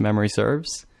 10.6, if memory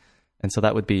serves? And so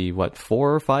that would be,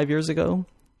 4 or 5 years ago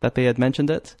that they had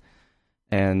mentioned it.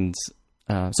 And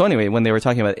so anyway, when they were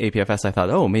talking about APFS, I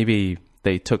thought, oh, maybe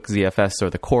they took ZFS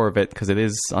or the core of it, because it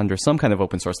is under some kind of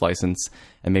open source license,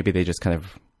 and maybe they just kind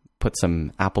of put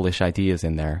some Apple-ish ideas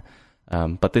in there.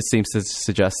 But this seems to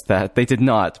suggest that they did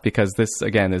not, because this,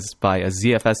 again, is by a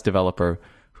ZFS developer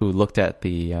who looked at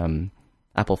the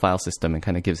Apple file system and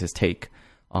kind of gives his take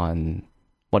on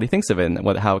what he thinks of it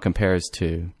and how it compares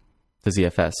to the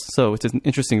ZFS. So it's an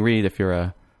interesting read if you're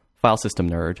a file system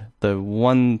nerd. The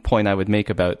one point I would make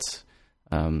about,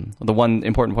 the one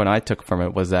important point I took from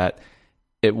it was that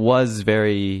it was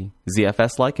very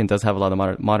ZFS-like and does have a lot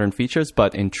of modern features,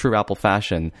 but in true Apple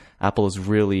fashion, Apple is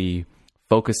really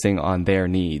focusing on their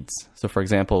needs. So for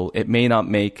example, it may not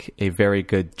make a very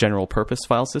good general purpose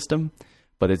file system,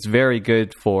 but it's very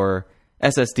good for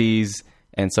SSDs.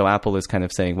 And so Apple is kind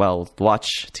of saying, well,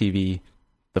 watch, TV,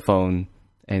 the phone,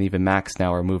 and even Macs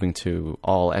now are moving to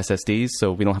all SSDs.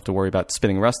 So we don't have to worry about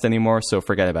spinning Rust anymore. So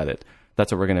forget about it.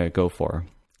 That's what we're going to go for.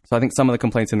 So I think some of the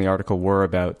complaints in the article were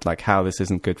about like how this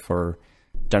isn't good for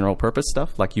general purpose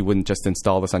stuff. Like you wouldn't just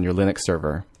install this on your Linux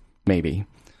server, maybe.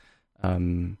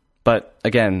 But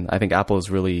again, I think Apple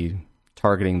is really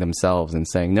targeting themselves and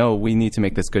saying, no, we need to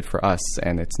make this good for us,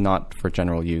 and it's not for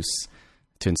general use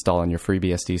to install on your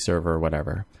FreeBSD server or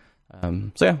whatever.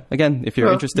 So yeah, again, if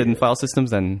you're interested in file systems,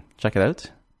 then check it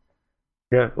out.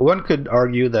 Yeah, one could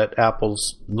argue that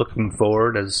Apple's looking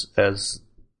forward as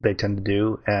they tend to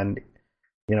do, and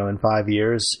in 5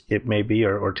 years it may be,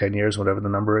 or 10 years, whatever the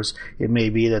number is, it may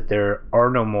be that there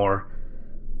are no more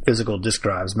physical disk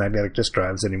drives, magnetic disk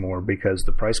drives anymore, because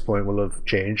the price point will have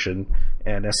changed, and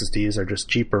SSDs are just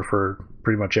cheaper for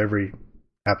pretty much every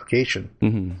application.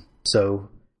 Mm-hmm. So,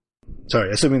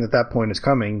 assuming that point is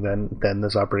coming, then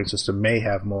this operating system may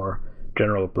have more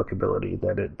general applicability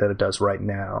than it does right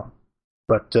now.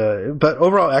 But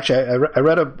overall, actually, I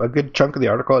read a good chunk of the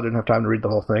article. I didn't have time to read the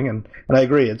whole thing, and I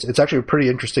agree. It's actually a pretty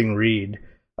interesting read.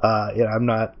 I'm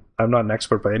not an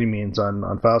expert by any means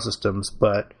on file systems,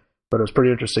 but it was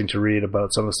pretty interesting to read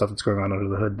about some of the stuff that's going on under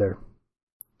the hood there.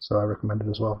 So I recommend it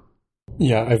as well.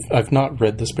 Yeah, I've not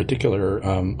read this particular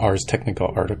Ars Technica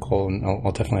article, and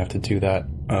I'll definitely have to do that.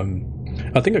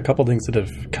 I think a couple things that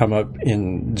have come up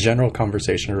in general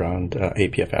conversation around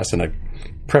APFS, and I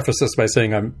preface this by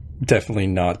saying I'm definitely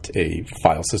not a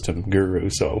file system guru,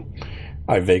 so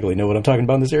I vaguely know what I'm talking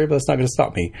about in this area, but that's not going to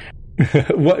stop me.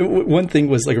 One thing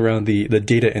was like around the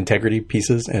data integrity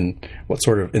pieces and what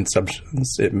sort of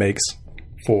assumptions it makes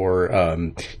for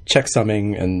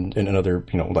checksumming and other,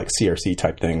 like CRC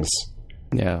type things.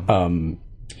 Yeah.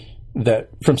 That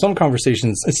from some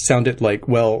conversations, it sounded like,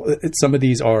 well, some of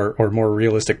these are more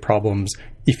realistic problems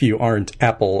if you aren't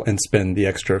Apple and spend the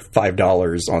extra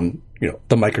 $5 on,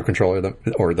 the microcontroller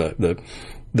or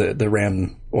the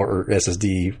RAM or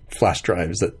SSD flash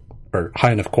drives that are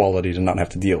high enough quality to not have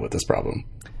to deal with this problem,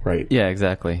 right? Yeah,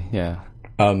 exactly. Yeah.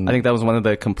 I think that was one of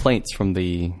the complaints from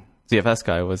the ZFS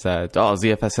guy was that,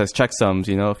 ZFS has checksums,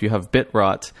 if you have bit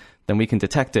rot, then we can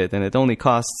detect it, and it only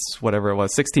costs whatever it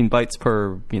was, 16 bytes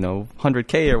per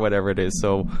 100K or whatever it is.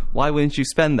 So why wouldn't you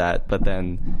spend that? But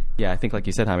then, yeah, I think like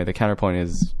you said, Jaime, the counterpoint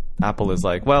is Apple is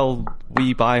like, well,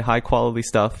 we buy high quality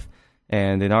stuff,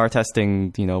 and in our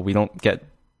testing, we don't get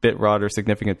bit rot or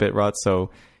significant bit rot,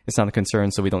 so it's not a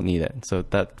concern, so we don't need it. So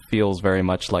that feels very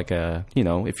much like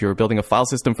if you're building a file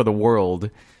system for the world,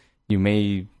 you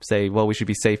may say, well, we should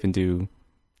be safe and do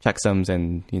checksums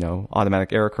and,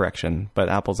 automatic error correction. But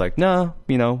Apple's like, no,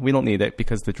 we don't need it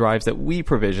because the drives that we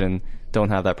provision don't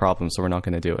have that problem, so we're not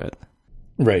going to do it.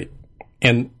 Right.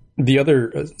 And the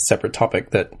other separate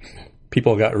topic that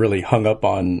people got really hung up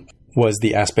on was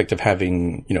the aspect of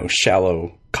having,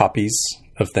 shallow copies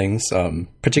of things,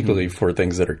 particularly for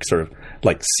things that are sort of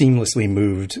like seamlessly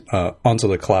moved onto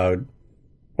the cloud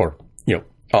or,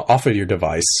 off of your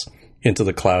device into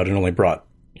the cloud and only brought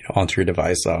onto your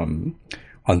device on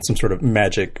some sort of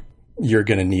magic you're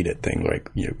going to need it thing, like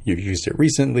you've used it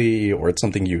recently, or it's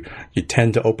something you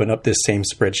tend to open up this same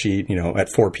spreadsheet, at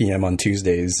 4 p.m. on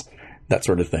Tuesdays, that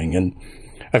sort of thing. And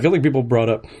I feel like people brought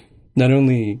up not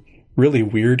only really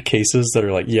weird cases that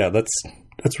are like, yeah,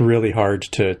 that's really hard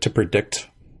to predict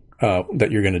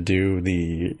that you're going to do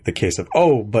the case of,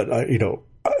 but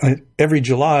every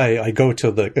July I go to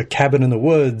a cabin in the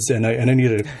woods and I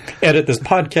need to edit this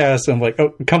podcast. And I'm like,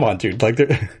 oh, come on, dude. Like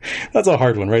that's a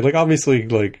hard one, right? Like obviously,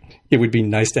 like it would be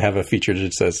nice to have a feature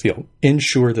that says,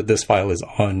 ensure that this file is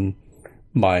on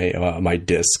my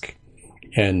disk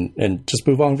and just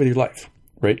move on with your life,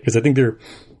 right? Because I think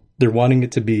they're wanting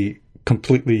it to be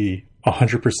completely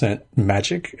 100%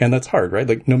 magic, and that's hard, right?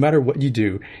 Like no matter what you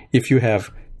do, if you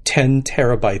have 10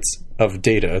 terabytes of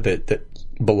data that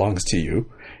belongs to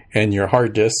you and your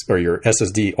hard disk or your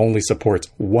SSD only supports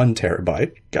 1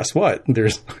 terabyte, guess what?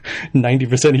 There's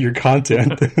 90% of your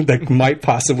content that might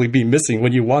possibly be missing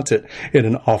when you want it in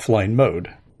an offline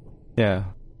mode. Yeah.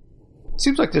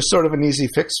 Seems like there's sort of an easy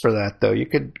fix for that, though.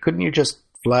 Couldn't you just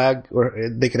flag, or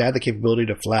they could add the capability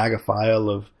to flag a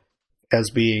file as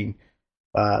being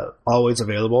always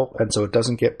available, and so it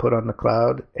doesn't get put on the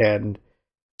cloud. And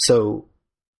so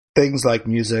things like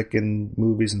music and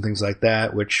movies and things like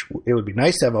that, which it would be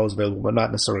nice to have always available, but not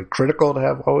necessarily critical to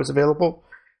have always available,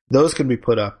 those can be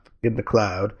put up in the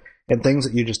cloud. And things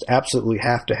that you just absolutely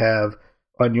have to have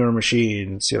on your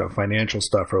machines, financial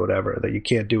stuff or whatever that you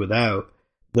can't do without,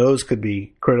 those could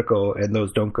be critical, and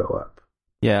those don't go up.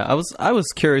 Yeah, I was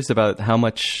curious about how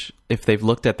much, if they've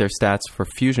looked at their stats for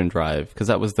Fusion Drive, because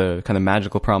that was the kind of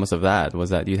magical promise of that, was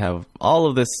that you'd have all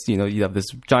of this, you'd have this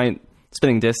giant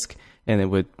spinning disk, and it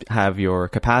would have your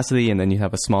capacity, and then you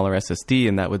have a smaller SSD,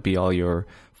 and that would be all your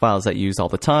files that you use all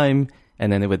the time,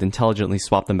 and then it would intelligently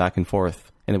swap them back and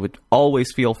forth, and it would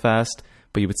always feel fast,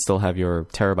 but you would still have your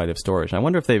terabyte of storage. And I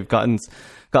wonder if they've gotten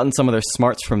some of their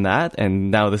smarts from that, and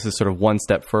now this is sort of one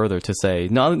step further to say,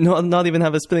 not even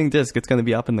have a spinning disk, it's going to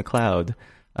be up in the cloud.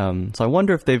 So I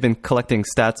wonder if they've been collecting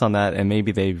stats on that, and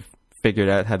maybe they've figured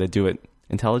out how to do it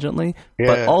intelligently. Yeah,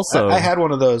 but also I had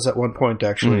one of those at one point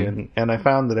actually, and I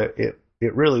found that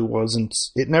it really wasn't.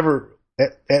 It never,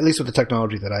 at least with the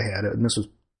technology that I had, and this was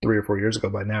 3 or 4 years ago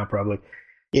by now probably,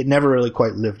 it never really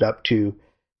quite lived up to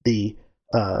the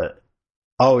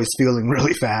always feeling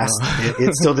really fast.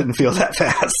 It still didn't feel that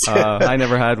fast. I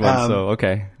never had one, so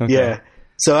okay. Yeah.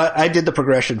 So I did the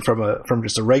progression from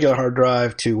just a regular hard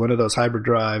drive to one of those hybrid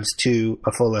drives to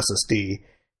a full SSD.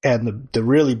 And the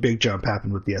really big jump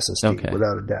happened with the SSD,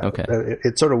 without a doubt. Okay.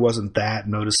 It sort of wasn't that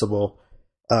noticeable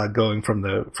going from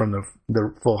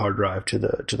the full hard drive to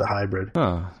the hybrid.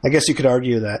 Huh. I guess you could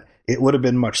argue that it would have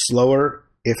been much slower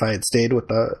if I had stayed with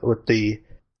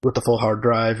the full hard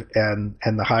drive, and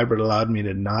the hybrid allowed me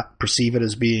to not perceive it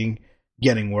as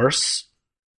getting worse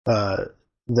than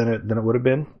it would have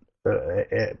been.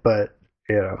 But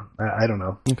I don't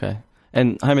know. Okay.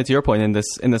 And Jaime, to your point, in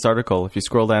this article, if you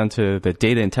scroll down to the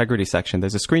data integrity section,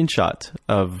 there's a screenshot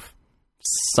of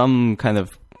some kind of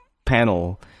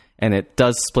panel, and it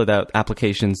does split out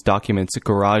applications, documents.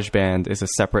 GarageBand is a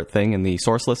separate thing in the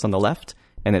source list on the left,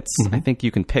 and it's I think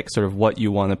you can pick sort of what you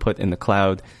want to put in the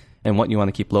cloud and what you want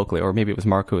to keep locally. Or maybe it was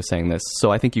Mark who was saying this. So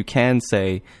I think you can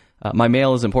say, my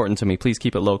mail is important to me, please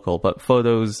keep it local, but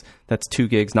photos, that's 2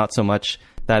 gigs, not so much,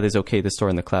 that is okay to store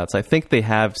in the cloud. So I think they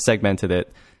have segmented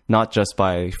it, not just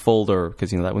by folder,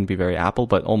 because that wouldn't be very Apple,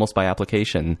 but almost by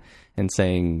application, and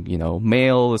saying,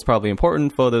 mail is probably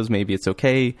important, photos, maybe it's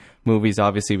okay, movies,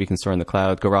 obviously we can store in the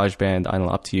cloud, GarageBand, I don't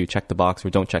know, up to you, check the box or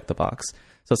don't check the box.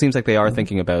 So it seems like they are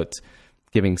thinking about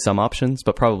giving some options,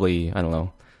 but probably, I don't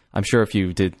know, I'm sure if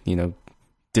you did,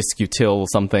 distkutil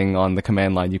something on the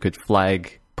command line, you could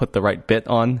put the right bit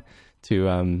on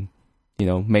to,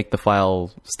 make the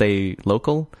file stay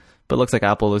local, but it looks like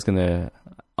Apple is going to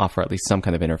offer at least some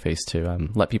kind of interface to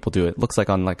let people do it. Looks like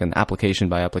on like an application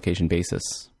by application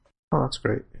basis. Oh, that's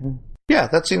great. Yeah,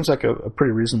 that seems like a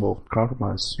pretty reasonable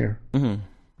compromise here. Mm-hmm.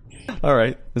 All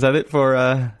right. Is that it for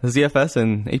ZFS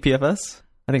and APFS?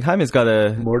 I think Jaime's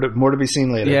got more to be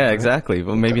seen later. Yeah, right? Exactly.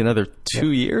 Well, maybe another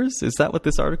 2 years. Is that what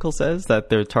this article says? That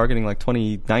they're targeting like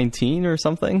 2019 or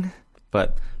something?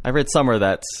 But I read somewhere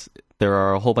that there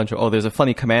are a whole bunch of, there's a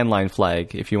funny command line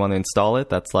flag if you want to install it.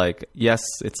 That's like, yes,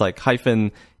 it's like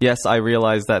hyphen, yes, I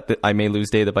realize that I may lose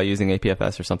data by using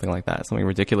APFS or something like that. Something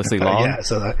ridiculously long.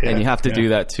 And you have to do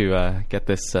that to get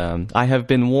this. I have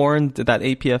been warned that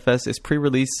APFS is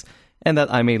pre-release and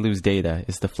that I may lose data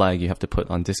is the flag you have to put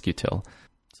on DiskUtil.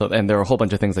 So, and there are a whole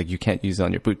bunch of things like you can't use it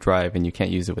on your boot drive and you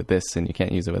can't use it with this and you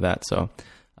can't use it with that. So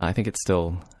I think it's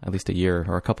still at least a year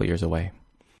or a couple of years away.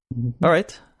 Mm-hmm. All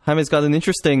right. Jaime's got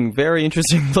an very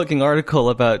interesting looking article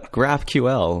about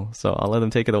GraphQL. So I'll let him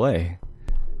take it away.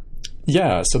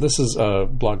 Yeah. So this is a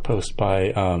blog post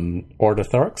by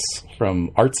Orthothorx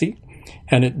from Artsy.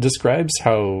 And it describes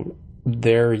how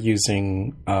they're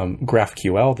using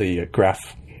GraphQL, the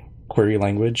graph query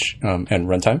language, and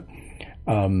runtime.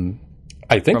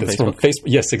 I think from it's Facebook? from Facebook.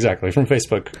 Yes, exactly. From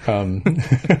Facebook.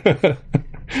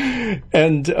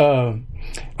 And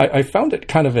I found it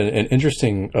kind of an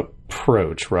interesting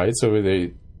approach, right? So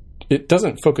it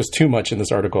doesn't focus too much in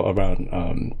this article around,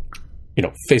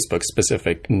 Facebook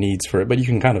specific needs for it, but you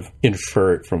can kind of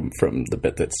infer it from the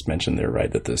bit that's mentioned there,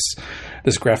 right? That this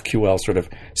GraphQL sort of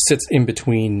sits in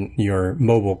between your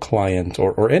mobile client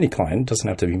or any client. It doesn't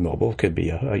have to be mobile. It could be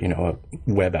a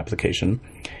web application.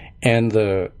 And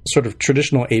the sort of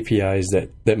traditional APIs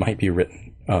that might be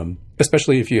written,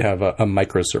 especially if you have a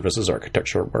microservices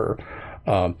architecture where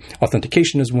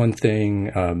authentication is one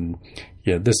thing.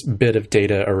 This bit of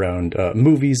data around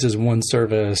movies is one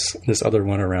service. This other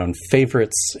one around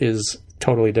favorites is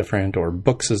totally different, or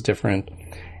books is different.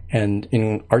 And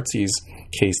in Artsy's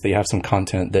case, they have some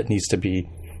content that needs to be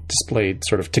displayed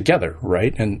sort of together,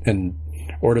 right? And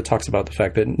Orta talks about the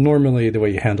fact that normally the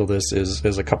way you handle this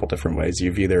is a couple different ways.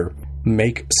 You've either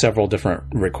make several different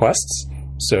requests.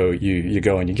 So you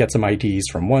go and you get some IDs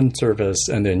from one service,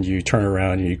 and then you turn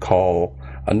around and you call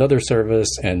another service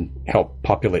and help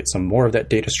populate some more of that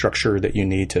data structure that you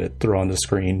need to throw on the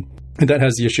screen. And that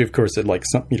has the issue, of course, that like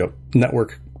some,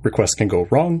 network requests can go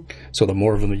wrong. So the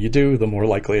more of them that you do, the more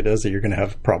likely it is that you're going to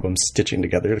have problems stitching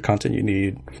together the content you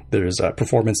need. There's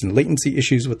performance and latency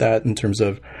issues with that in terms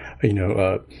of,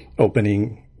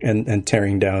 opening and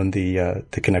tearing down the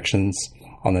connections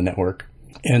on the network.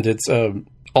 And it's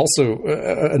also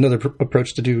another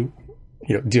approach to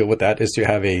deal with that is to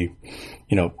have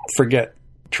forget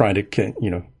trying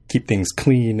to, keep things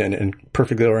clean and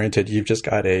perfectly oriented. You've just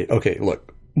got okay,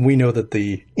 look, we know that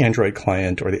the Android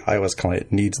client or the iOS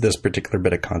client needs this particular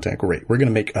bit of content. Great. We're going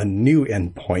to make a new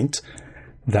endpoint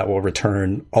that will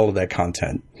return all of that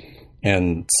content.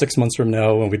 And 6 months from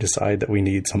now, when we decide that we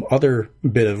need some other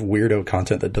bit of weirdo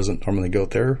content that doesn't normally go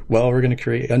there, well, we're going to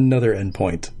create another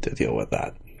endpoint to deal with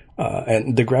that.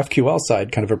 And the GraphQL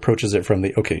side kind of approaches it from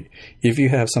if you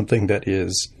have something that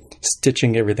is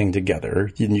stitching everything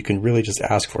together, you can really just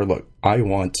ask for, look, I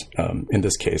want, in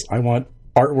this case, I want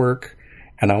artwork,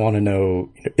 and I want to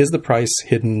know, is the price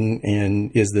hidden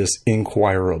and is this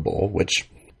inquirable, which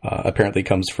apparently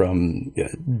comes from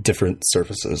different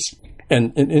services.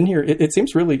 And in here, it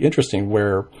seems really interesting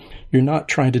where you're not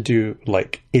trying to do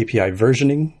like API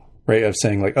versioning, right? Of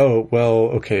saying like,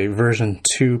 version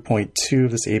 2.2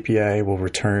 of this API will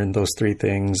return those three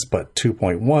things, but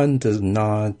 2.1 does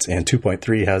not, and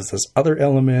 2.3 has this other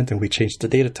element, and we changed the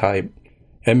data type,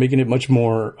 and making it much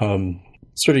more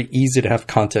sort of easy to have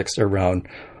context around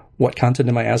what content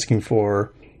am I asking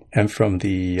for, and from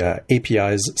the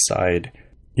API's side,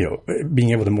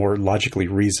 being able to more logically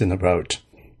reason about,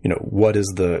 what is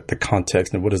the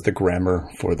context and what is the grammar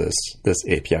for this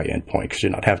API endpoint, because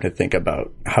you're not having to think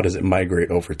about how does it migrate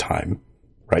over time,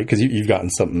 right? Because you've gotten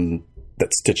something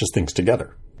that stitches things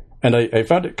together. And I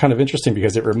found it kind of interesting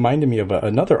because it reminded me of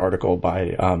another article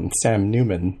by Sam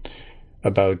Newman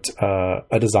about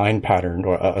a design pattern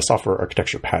or a software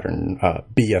architecture pattern,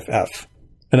 BFF.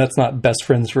 And that's not best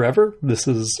friends forever. This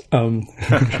is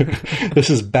this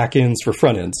is backends for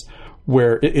front ends,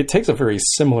 where it takes a very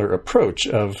similar approach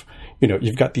of,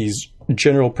 you've got these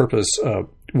general purpose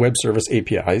web service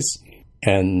APIs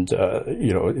and,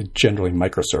 generally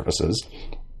microservices.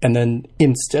 And then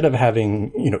instead of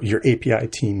having, your API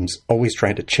teams always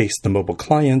trying to chase the mobile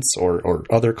clients or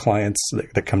other clients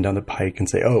that come down the pike and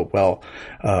say,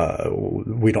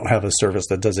 we don't have a service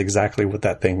that does exactly what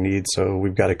that thing needs, so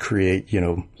we've got to create,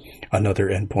 another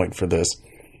endpoint for this.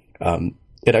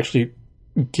 It actually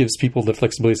gives people the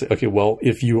flexibility to say,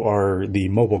 if you are the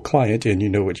mobile client and you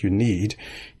know what you need,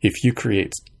 if you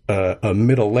create a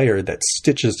middle layer that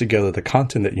stitches together the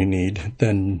content that you need,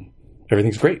 then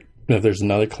everything's great. if there's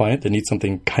another client that needs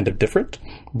something kind of different,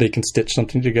 they can stitch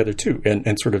something together too,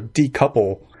 and sort of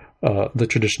decouple the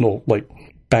traditional like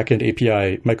backend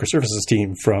API microservices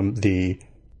team from the,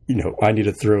 I need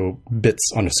to throw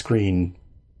bits on a screen,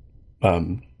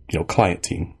 client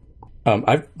team.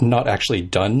 I've not actually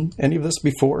done any of this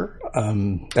before.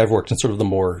 I've worked in sort of the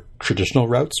more traditional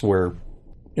routes where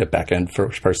a backend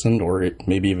first person, or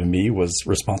maybe even me, was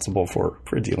responsible for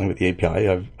dealing with the API.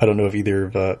 I don't know if either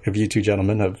of you two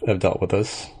gentlemen have dealt with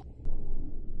this.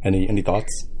 Any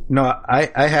thoughts? No,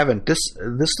 I haven't. This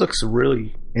looks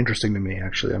really interesting to me,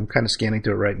 actually. I'm kind of scanning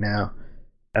through it right now.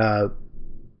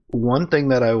 One thing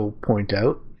that I will point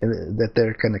out, that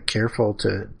they're kind of careful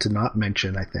to not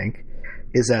mention, I think,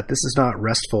 is that this is not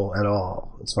RESTful at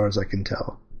all, as far as I can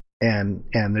tell. And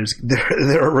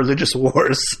there are religious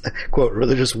wars, quote,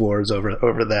 religious wars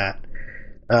over that.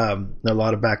 A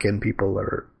lot of back end people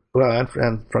and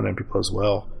front end people as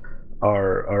well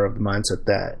are of the mindset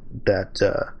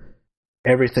that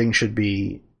everything should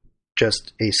be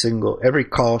just every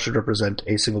call should represent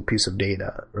a single piece of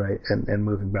data, right? And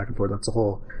moving back and forth. That's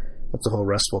the whole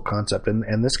RESTful concept.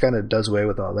 And this kind of does away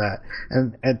with all that.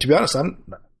 And to be honest,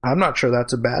 I'm not sure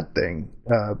that's a bad thing,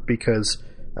 because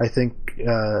I think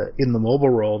in the mobile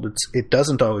world, it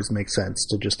doesn't always make sense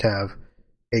to just have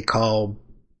a call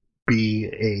be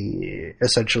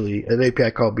essentially an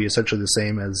API call be essentially the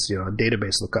same as a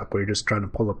database lookup where you're just trying to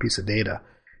pull a piece of data.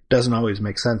 It doesn't always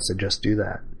make sense to just do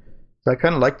that. So I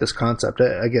kind of like this concept.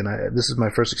 Again, this is my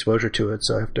first exposure to it,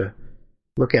 so I have to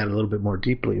look at it a little bit more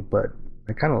deeply. But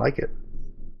I kind of like it.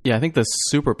 Yeah, I think the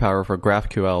superpower for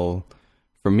GraphQL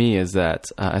for me is that,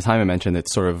 as Jaime mentioned,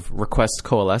 it's sort of request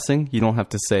coalescing. You don't have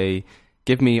to say,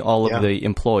 give me all of the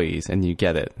employees, and you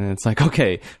get it. And it's like,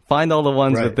 okay, find all the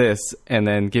ones with this, and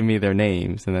then give me their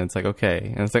names. And then it's like,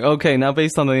 okay. And it's like, okay, now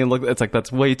based on the name, look, it's like,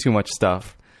 that's way too much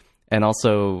stuff. And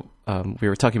also, we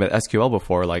were talking about SQL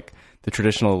before, like the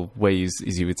traditional ways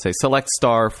is you would say, select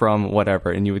star from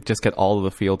whatever, and you would just get all of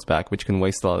the fields back, which can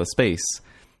waste a lot of space.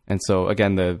 And so,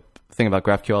 again, the thing about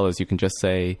GraphQL is you can just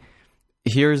say,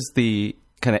 here's the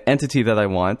kind of entity that I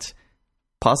want,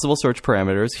 possible search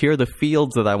parameters, here are the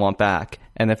fields that I want back.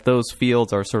 And if those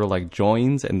fields are sort of like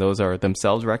joins and those are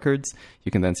themselves records,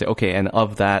 you can then say, okay, and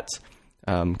of that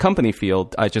company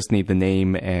field, I just need the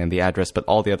name and the address, but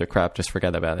all the other crap, just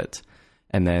forget about it.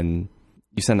 And then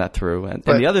you send that through. And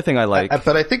the other thing I like...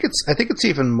 But I think it's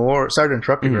even more... Sorry to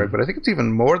interrupt you, Greg, but I think it's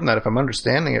even more than that, if I'm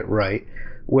understanding it right,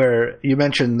 where you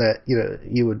mentioned that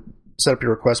you would set up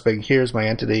your request by here's my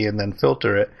entity and then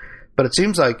filter it. But it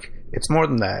seems like it's more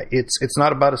than that. It's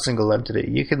not about a single entity.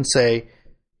 You can say,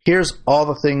 here's all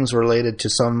the things related to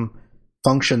some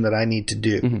function that I need to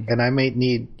do. Mm-hmm. And I may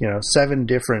need 7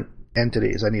 different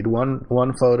entities. I need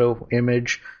one photo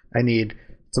image. I need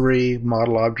 3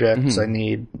 model objects. I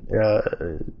need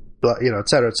et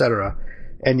cetera.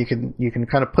 And you can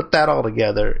kind of put that all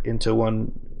together into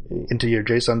your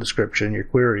JSON description, your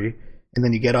query, and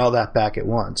then you get all that back at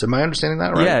once. Am I understanding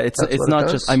that right? Yeah, it's not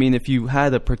just... I mean, if you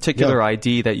had a particular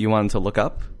ID that you wanted to look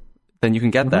up, then you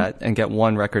can get that and get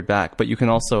one record back. But you can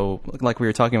also, like we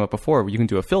were talking about before, you can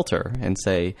do a filter and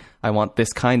say, I want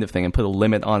this kind of thing, and put a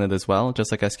limit on it as well,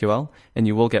 just like SQL, and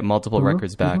you will get multiple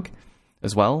records back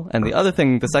as well. And the other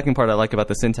thing, the second part I like about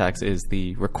the syntax is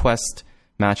the request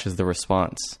matches the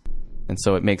response. And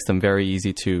so it makes them very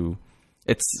easy to...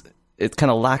 It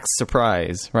kind of lacks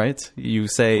surprise, right? You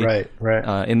say,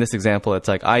 in this example, it's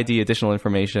like ID additional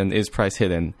information is price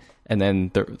hidden. And then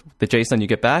the JSON you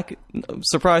get back,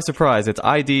 surprise, surprise, it's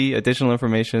ID additional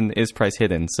information is price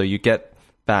hidden. So you get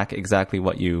back exactly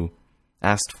what you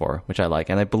asked for, which I like.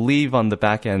 And I believe on the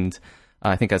back end,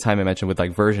 I think as Jaime mentioned with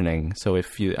like versioning. So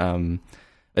if you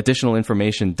additional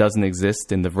information doesn't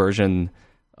exist in the version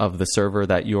of the server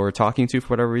that you're talking to for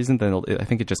whatever reason, then I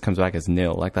think it just comes back as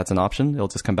nil. Like that's an option. It'll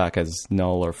just come back as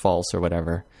null or false or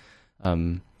whatever.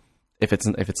 If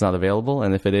it's not available,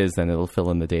 and if it is, then it'll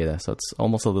fill in the data. So it's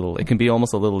almost it can be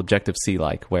almost a little Objective-C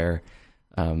like, where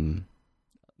calling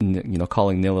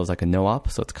nil is like a no-op.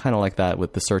 So it's kind of like that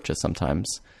with the searches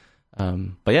sometimes.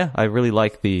 But yeah, I really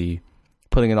like the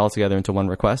putting it all together into one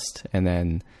request, and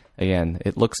then again,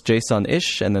 it looks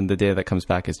JSON-ish, and then the data that comes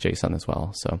back is JSON as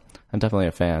well. So I'm definitely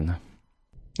a fan.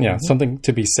 Yeah, something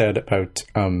to be said about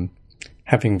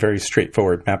having very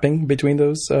straightforward mapping between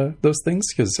those things,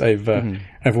 because I've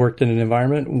worked in an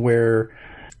environment where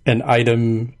an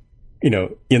item,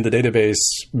 in the database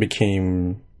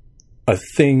became a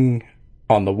thing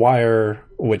on the wire,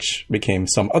 which became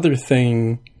some other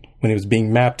thing when it was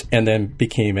being mapped, and then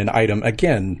became an item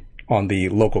again on the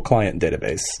local client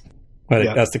database. But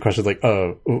I asked the question, like,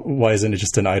 why isn't it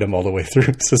just an item all the way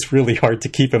through? So it's really hard to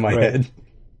keep in my head.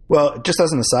 Well, just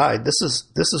as an aside, this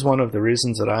is one of the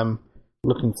reasons that I'm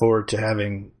looking forward to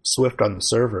having Swift on the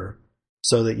server,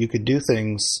 so that you could do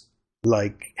things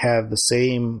like have the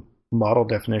same model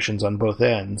definitions on both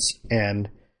ends, and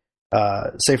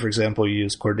say, for example, you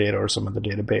use Core Data or some of the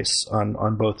database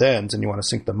on both ends, and you want to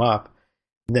sync them up,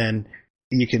 then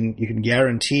you can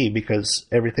guarantee, because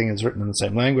everything is written in the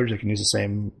same language, you can use the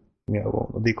same,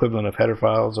 the equivalent of header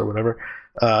files or whatever.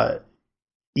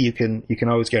 You can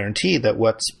always guarantee that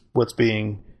what's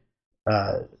being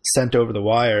sent over the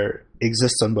wire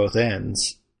exists on both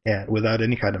ends and without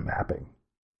any kind of mapping.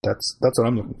 That's what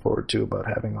I'm looking forward to about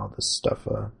having all this stuff,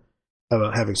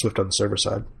 about having Swift on the server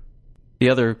side. The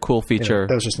other cool feature,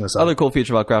 that was just an aside. Other cool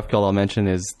feature about GraphQL I'll mention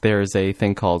is there's a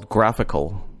thing called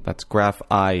Graphical. That's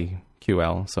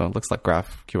GraphIQL, so it looks like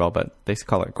GraphQL, but they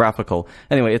call it Graphical.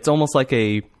 Anyway, it's almost like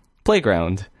a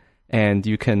playground, and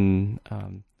you can.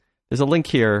 There's a link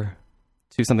here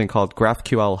to something called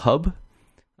GraphQL Hub.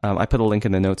 I put a link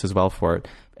in the notes as well for it,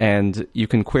 and you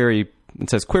can query. It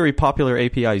says query popular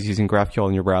APIs using GraphQL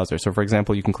in your browser. So, for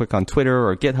example, you can click on Twitter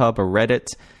or GitHub or Reddit,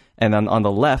 and then on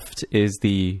the left is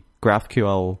the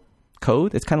GraphQL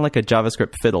code. It's kind of like a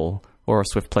JavaScript fiddle or a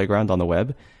Swift playground on the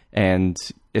web. And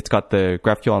it's got the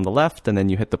GraphQL on the left, and then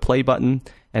you hit the play button,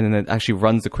 and then it actually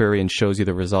runs the query and shows you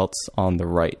the results on the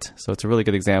right. So it's a really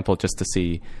good example just to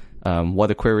see what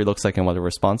a query looks like and what a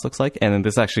response looks like. And then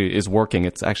this actually is working.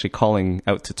 It's actually calling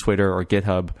out to Twitter or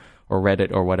GitHub or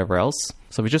Reddit or whatever else.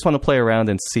 So we just want to play around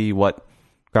and see what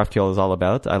GraphQL is all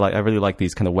about. I really like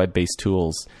these kind of web-based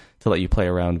tools to let you play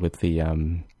around with the, I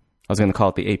was going to call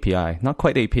it the API. Not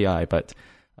quite API, but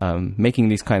making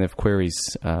these kind of queries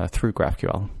through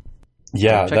GraphQL.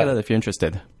 Yeah. So check it out if you're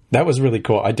interested. That was really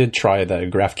cool. I did try the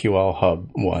GraphQL Hub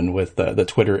one with the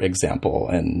Twitter example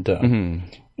and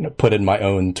put in my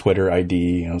own Twitter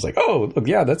ID. And I was like, oh,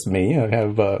 yeah, that's me. I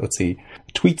have, let's see,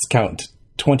 tweets count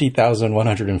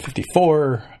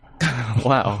 20,154.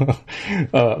 Wow.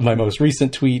 My most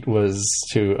recent tweet was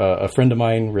to a friend of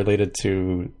mine related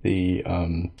to the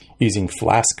using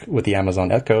Flask with the Amazon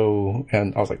Echo.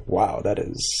 And I was like, wow, that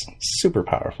is super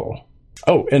powerful.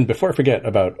 Oh, and before I forget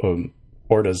about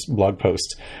Orta's blog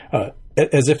post,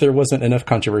 as if there wasn't enough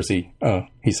controversy,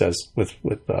 he says, with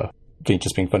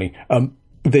just being funny.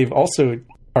 They've also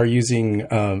are using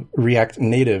React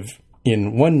Native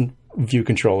in one view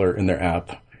controller in their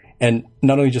app, and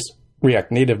not only just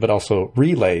React Native, but also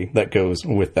Relay that goes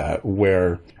with that,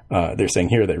 where they're saying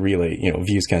here that Relay,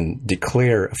 views can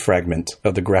declare a fragment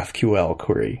of the GraphQL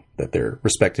query that their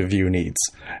respective view needs,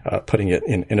 putting it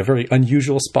in a very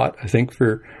unusual spot, I think,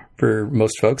 for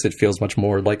most folks. It feels much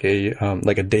more like a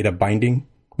data binding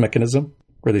mechanism,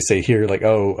 where they say here, like,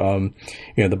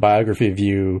 the biography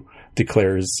view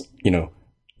declares, you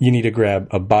need to grab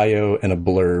a bio and a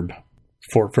blurb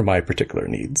for my particular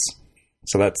needs.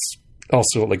 So that's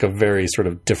also like a very sort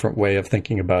of different way of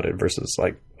thinking about it versus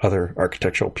like other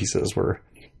architectural pieces where,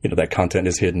 that content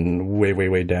is hidden way, way,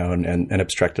 way down and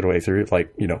abstracted away through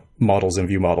like, models and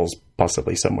view models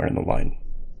possibly somewhere in the line.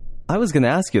 I was going to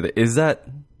ask you, is that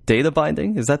data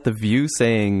binding? Is that the view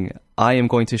saying, I am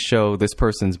going to show this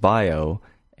person's bio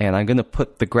and I'm going to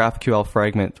put the GraphQL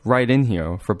fragment right in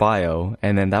here for bio,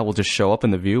 and then that will just show up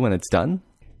in the view when it's done?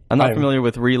 I'm not familiar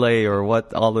with Relay or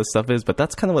what all this stuff is, but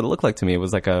that's kind of what it looked like to me. It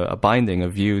was like a binding, a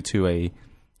view to a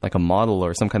model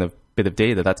or some kind of bit of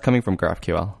data that's coming from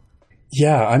GraphQL.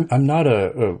 Yeah, I'm not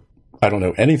I don't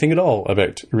know anything at all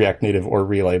about React Native or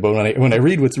Relay, but when I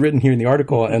read what's written here in the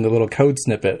article and the little code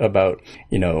snippet about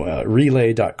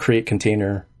relay.create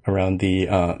container around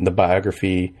the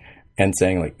biography and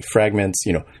saying like fragments,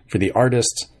 for the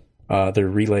artist, the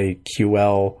Relay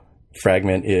QL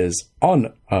fragment is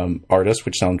on artist,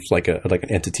 which sounds like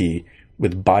an entity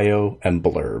with bio and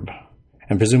blurb,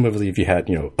 and presumably if you had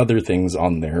other things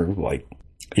on there like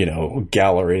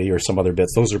gallery or some other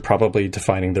bits, those are probably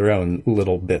defining their own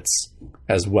little bits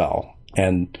as well.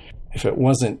 And if it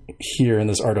wasn't here in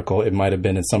this article, it might have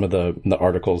been in some of the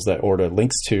articles that Orta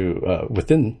links to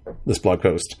within this blog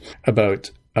post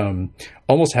about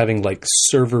almost having like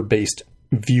server-based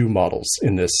view models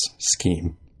in this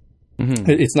scheme. Mm-hmm.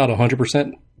 It's not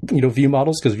 100%, view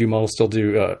models, because view models still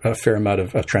do a fair amount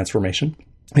of transformation,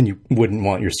 and you wouldn't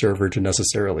want your server to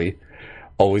necessarily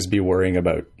always be worrying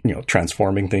about,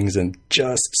 transforming things in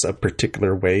just a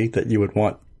particular way that you would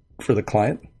want for the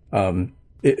client.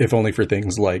 If only for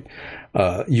things like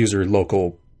user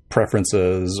local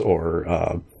preferences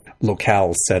or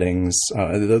locale settings.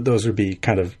 Those would be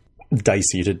kind of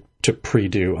dicey to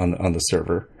pre-do on the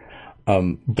server.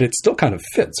 But it still kind of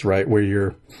fits, right? Where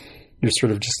you're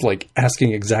sort of just like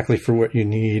asking exactly for what you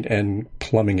need and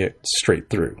plumbing it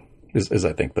straight through is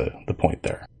I think the point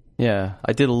there. Yeah,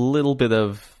 I did a little bit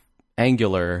of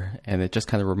Angular, and it just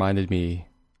kind of reminded me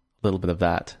a little bit of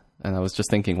that. And I was just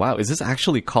thinking, wow, is this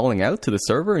actually calling out to the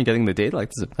server and getting the data?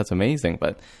 Like, that's amazing.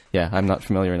 But yeah, I'm not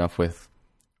familiar enough with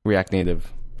React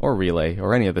Native or Relay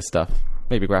or any of this stuff.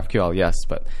 Maybe GraphQL, yes,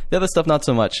 but the other stuff, not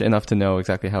so much, enough to know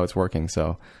exactly how it's working.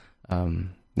 So,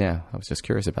 yeah, I was just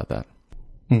curious about that.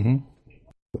 Mm-hmm.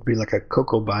 It would be like a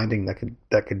Cocoa binding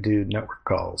that could do network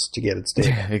calls to get its data.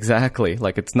 Yeah, exactly.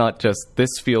 Like, it's not just this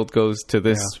field goes to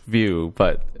this view,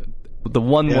 but the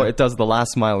one where it does the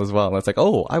last mile as well. And it's like,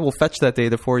 oh, I will fetch that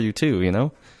data for you too, you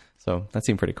know? So that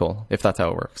seemed pretty cool, if that's how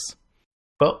it works.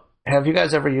 Well, have you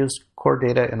guys ever used Core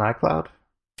Data in iCloud?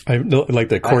 Like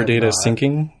the Core Data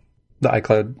syncing? The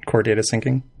iCloud Core Data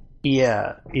syncing?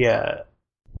 Yeah.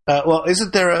 Well,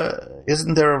 isn't there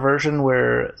a version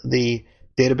where the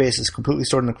database is completely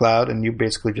stored in the cloud and you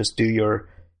basically just do your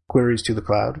queries to the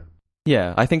cloud?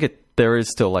 Yeah, I think there is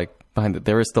still like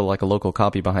a local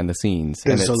copy behind the scenes,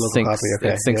 and it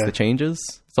syncs the changes.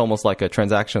 It's almost like a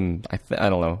transaction. I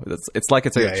don't know. It's like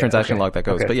it's a transaction log that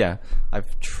goes. Okay. But yeah,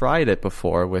 I've tried it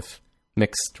before with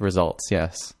mixed results.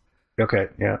 Yes. Okay.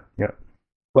 Yeah.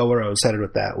 Well, where I was headed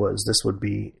with that was this would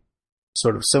be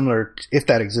sort of similar. If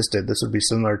that existed, this would be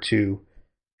similar to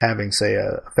having, say,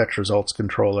 a fetch results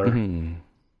controller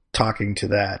talking to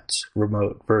that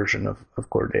remote version of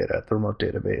Core Data, the remote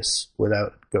database,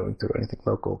 without going through anything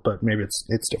local. But maybe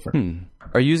it's different.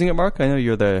 Are you using it, Mark? I know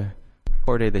you're the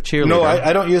Core Data cheerleader. No,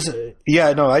 I don't use it.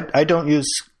 Yeah, no, I don't use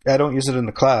it in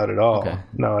the cloud at all. Okay.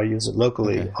 No, I use it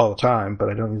locally all the time, but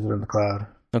I don't use it in the cloud.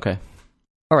 Okay.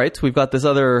 All right, we've got this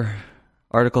other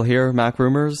article here, Mac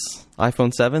Rumors,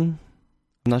 iPhone 7.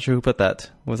 I'm not sure who put that.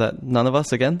 Was that none of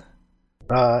us again?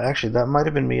 Actually, that might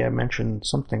have been me. I mentioned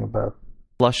something about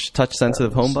flush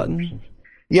touch-sensitive home button.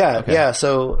 Yeah.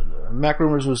 So Mac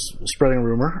Rumors was spreading a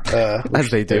rumor, as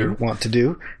they do want to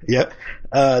do. Yep.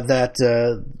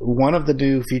 That one of the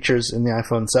new features in the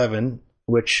iPhone 7,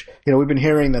 which we've been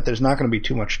hearing that there's not going to be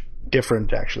too much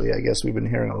different. Actually, I guess we've been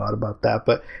hearing a lot about that,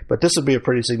 but this would be a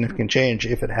pretty significant change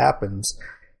if it happens.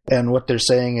 And what they're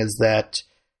saying is that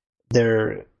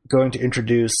they're going to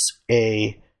introduce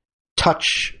a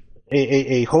touch.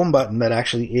 A home button that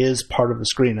actually is part of the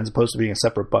screen as opposed to being a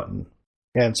separate button.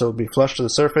 And so it would be flush to the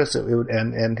surface it would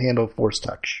and handle force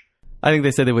touch. I think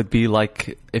they said it would be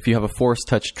like if you have a force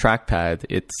touch trackpad,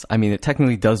 it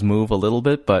technically does move a little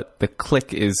bit, but the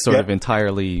click is sort of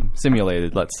entirely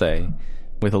simulated, let's say,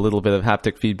 with a little bit of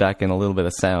haptic feedback and a little bit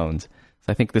of sound. So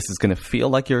I think this is going to feel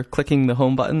like you're clicking the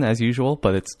home button as usual,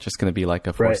 but it's just going to be like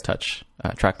a force touch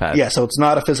trackpad. Yeah, so it's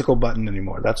not a physical button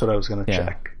anymore. That's what I was going to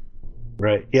check.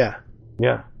 Right. Yeah.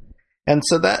 And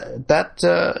so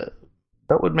that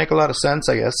would make a lot of sense,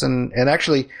 I guess. And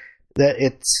actually, that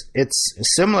it's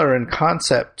similar in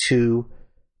concept to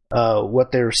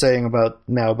what they were saying about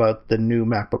the new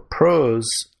MacBook Pros,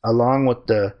 along with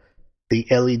the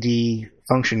LED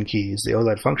function keys, the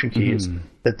OLED function keys,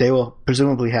 that they will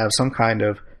presumably have some kind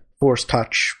of force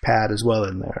touch pad as well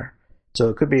in there. So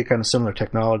it could be a kind of similar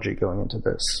technology going into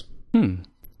this.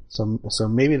 So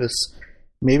maybe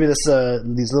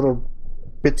these little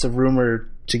bits of rumor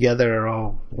together are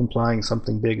all implying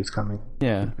something big is coming.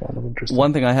 Yeah. Kind of interesting.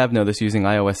 One thing I have noticed using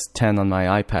iOS 10 on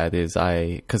my iPad is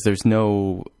because there's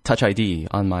no Touch ID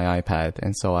on my iPad,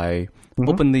 and so I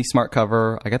open the smart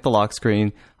cover, I get the lock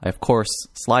screen, I of course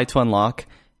slide to unlock,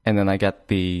 and then I get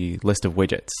the list of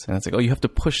widgets. And it's like, oh, you have to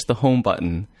push the home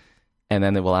button, and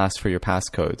then it will ask for your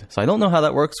passcode. So I don't know how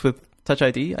that works with Touch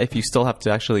ID, if you still have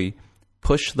to actually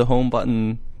push the home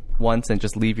button once and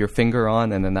just leave your finger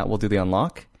on, and then that will do the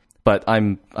unlock. But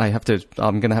I'm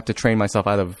going to have to train myself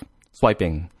out of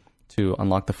swiping to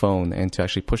unlock the phone and to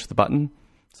actually push the button.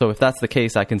 So if that's the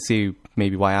case, I can see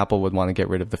maybe why Apple would want to get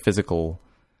rid of the physical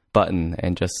button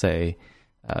and just say,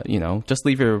 just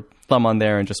leave your thumb on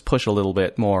there and just push a little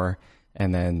bit more,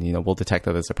 and then we'll detect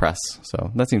that as a press.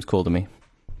 So that seems cool to me.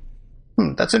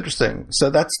 That's interesting. So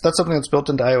that's something that's built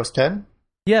into iOS 10?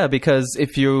 Yeah, because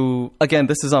again,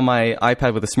 this is on my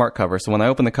iPad with a smart cover. So when I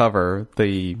open the cover, I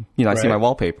see my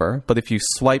wallpaper. But if you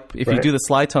you do the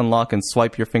slide to unlock and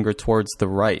swipe your finger towards the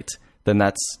right, then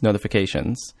that's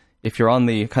notifications. If you're on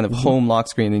the kind of home lock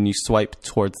screen and you swipe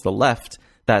towards the left,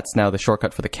 that's now the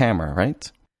shortcut for the camera,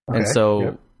 right? Okay. And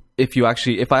so if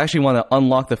I actually want to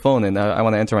unlock the phone and I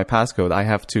want to enter my passcode, I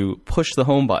have to push the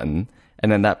home button,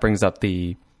 and then that brings up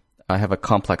I have a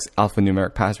complex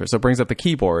alphanumeric password. So it brings up the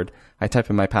keyboard. I type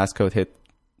in my passcode, hit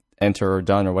enter or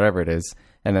done or whatever it is,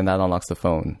 and then that unlocks the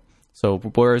phone. So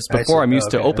whereas before I'm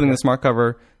used to opening the smart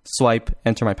cover, swipe,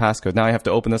 enter my passcode. Now I have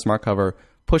to open the smart cover,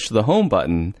 push the home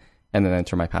button, and then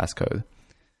enter my passcode.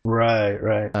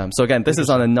 Right. So again, this is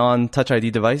on a non-Touch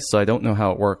ID device, so I don't know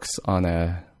how it works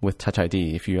with Touch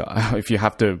ID. If you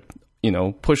have to,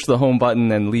 push the home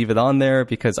button and leave it on there,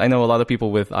 because I know a lot of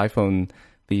people with iPhone,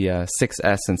 the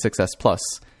 6S and 6S Plus,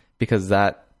 because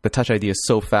the Touch ID is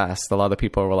so fast. A lot of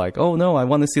people were like, "Oh no, I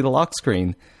want to see the lock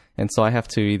screen," and so I have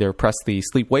to either press the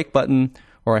sleep-wake button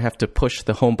or I have to push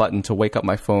the home button to wake up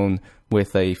my phone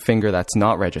with a finger that's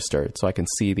not registered, so I can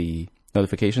see the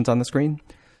notifications on the screen.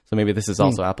 So maybe this is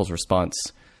also Apple's response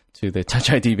to the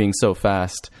Touch ID being so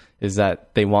fast, is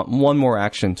that they want one more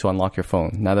action to unlock your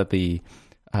phone. Now that the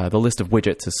list of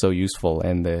widgets is so useful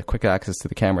and the quick access to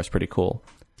the camera is pretty cool.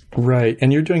 Right,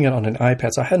 and you're doing it on an iPad,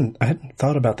 so I hadn't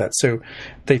thought about that. So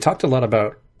they talked a lot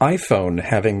about iPhone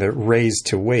having the raise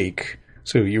to wake.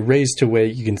 So you raise to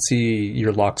wake, you can see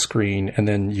your lock screen, and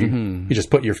then you just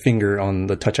put your finger on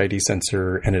the Touch ID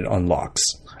sensor and it unlocks.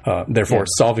 Therefore,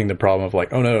 solving the problem of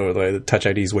like, oh no, the Touch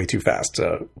ID is way too fast.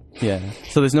 Yeah.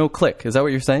 So there's no click. Is that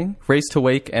what you're saying? Raise to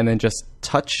wake and then just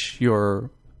touch your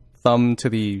thumb to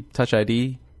the Touch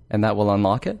ID and that will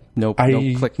unlock it? No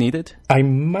click needed? I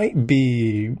might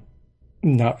be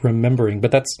not remembering,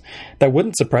 but that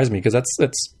wouldn't surprise me, because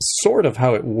that's sort of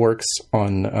how it works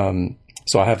on.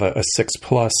 So I have a 6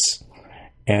 Plus,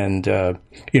 and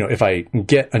if I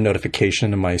get a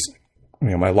notification and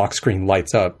my lock screen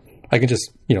lights up, I can just,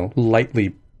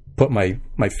 lightly put my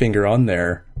finger on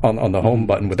there on the home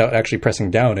button without actually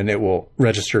pressing down, and it will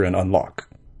register and unlock.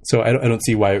 So I don't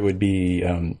see why it would be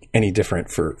any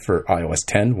different for iOS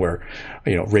 10, where,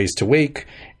 raise to wake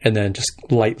and then just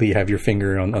lightly have your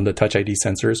finger on the Touch ID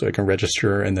sensor so it can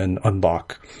register and then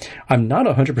unlock. I'm not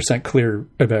 100% clear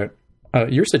about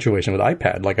your situation with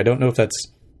iPad. Like, I don't know if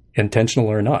that's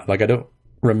intentional or not. Like, I don't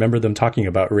remember them talking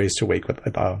about raise to wake with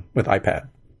iPad.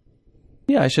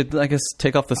 Yeah, I should, I guess,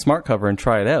 take off the smart cover and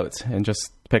try it out and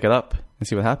just pick it up and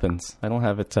see what happens. I don't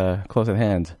have it close at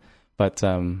hand. But,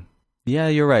 yeah,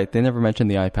 you're right. They never mentioned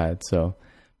the iPad, so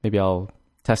maybe I'll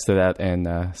test it out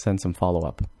and send some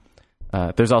follow-up.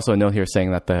 There's also a note here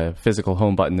saying that the physical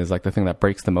home button is like the thing that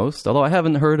breaks the most, although I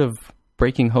haven't heard of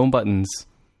breaking home buttons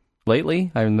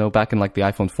lately. I know back in like the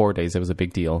iPhone 4 days, it was a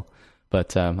big deal.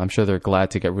 But I'm sure they're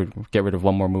glad to get rid of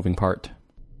one more moving part.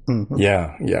 Mm-hmm.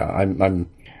 Yeah.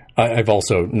 I've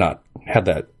also not had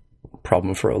that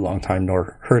problem for a long time,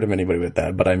 nor heard of anybody with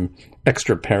that, but I'm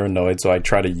extra paranoid, so I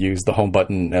try to use the home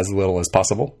button as little as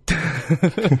possible.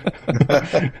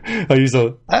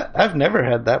 I've never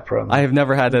had that problem. I have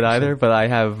never had it either, but I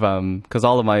have, because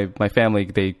all of my family,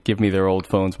 they give me their old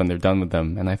phones when they're done with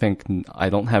them, and I think I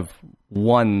don't have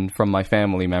one from my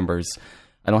family members.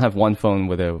 I don't have one phone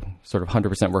with a sort of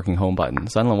 100% working home button,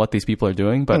 so I don't know what these people are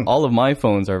doing, but all of my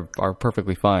phones are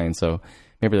perfectly fine, so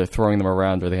maybe they're throwing them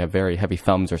around or they have very heavy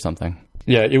thumbs or something.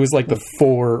 Yeah, it was like the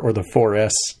 4 or the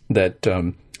 4S that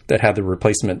had the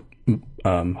replacement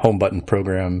home button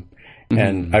program. Mm-hmm.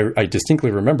 And I distinctly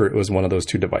remember it was one of those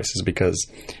two devices, because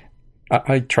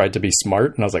I tried to be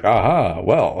smart and I was like,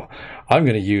 well, I'm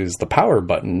going to use the power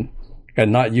button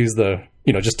and not use the,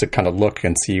 just to kind of look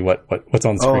and see what's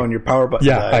on the screen. Oh, and your power button.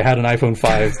 Yeah, I had an iPhone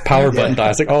 5 power button. I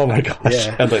was like, oh my gosh.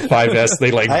 Yeah. And the 5S,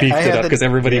 they beefed it up because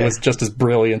everybody was just as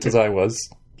brilliant as I was.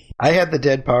 I had the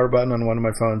dead power button on one of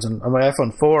my phones, and on my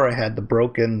iPhone 4, I had the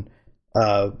broken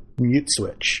mute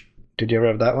switch. Did you ever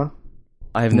have that one?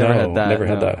 I've never had that. Never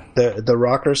had that. The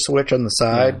rocker switch on the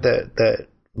side that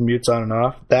mutes on and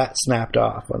off, that snapped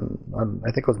off on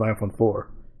I think it was my iPhone 4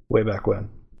 way back when.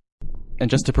 And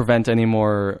just to prevent any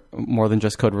more than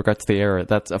just code regrets the error,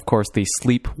 that's of course the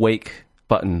sleep-wake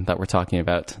button that we're talking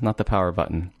about, not the power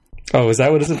button. Oh, is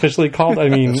that what it's officially called? I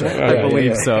mean, I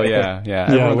believe so. Yeah.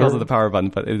 Everyone calls it the power button,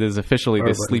 but it is officially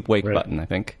the sleep-wake button, I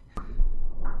think.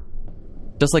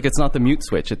 Just like it's not the mute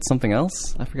switch, it's something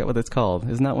else. I forget what it's called.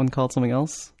 Isn't that one called something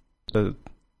else? The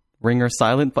ringer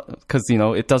silent, because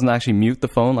it doesn't actually mute the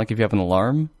phone like if you have an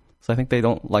alarm. So I think they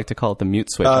don't like to call it the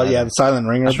mute switch. Yeah, the silent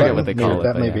ringer. I forget what they call it.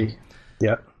 That may be.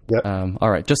 Yeah. All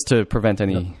right, just to prevent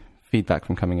any feedback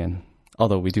from coming in.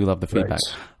 Although we do love the feedback.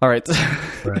 All right.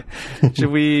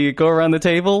 Should we go around the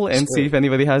table and see if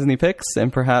anybody has any picks,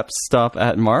 and perhaps stop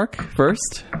at Mark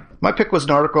first? My pick was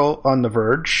an article on The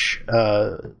Verge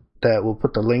that we'll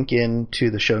put the link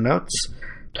into the show notes,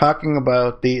 talking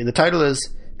about the title is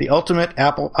The Ultimate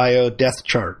Apple I.O. Death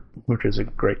Chart, which is a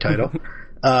great title.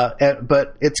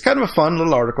 But it's kind of a fun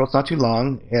little article. It's not too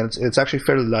long, and it's actually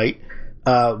fairly light.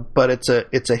 But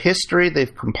it's a history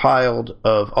they've compiled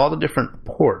of all the different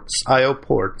ports, I/O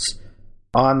ports,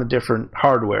 on the different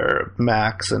hardware,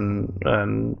 Macs and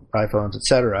iPhones,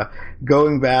 etc.,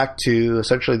 going back to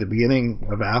essentially the beginning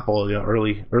of Apple,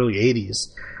 early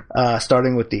 80s,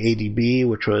 starting with the ADB,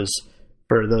 which was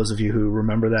for those of you who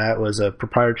remember that, was a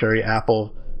proprietary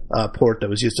Apple port that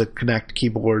was used to connect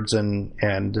keyboards and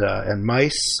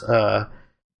mice.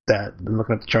 That,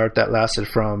 looking at the chart, that lasted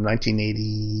from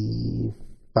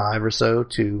 1985 or so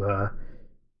to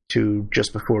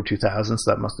just before 2000.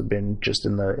 So that must have been just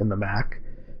in the Mac,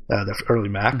 the early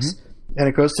Macs. Mm-hmm. And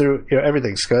it goes through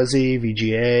everything: SCSI,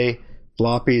 VGA,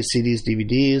 floppies, CDs,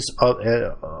 DVDs,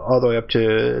 all the way up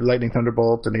to Lightning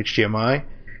Thunderbolt and HDMI.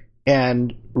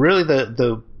 And really,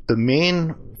 the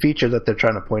main feature that they're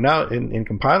trying to point out in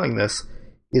compiling this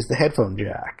is the headphone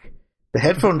jack. The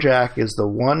headphone jack is the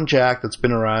one jack that's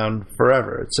been around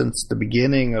forever, since the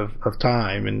beginning of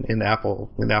time in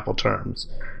Apple terms,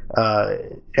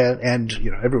 and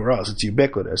everywhere else it's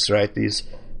ubiquitous, right? These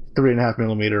 3.5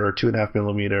 millimeter or 2.5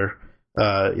 millimeter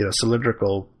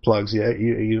cylindrical plugs.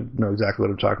 You know exactly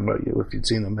what I'm talking about, if you've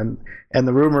seen them. And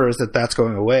the rumor is that that's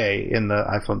going away in the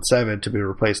iPhone 7 to be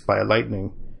replaced by a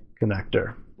Lightning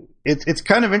connector. It's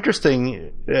kind of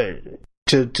interesting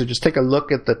to just take a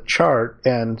look at the chart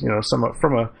and somewhat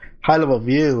from a high level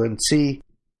view and see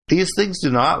these things do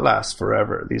not last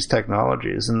forever, these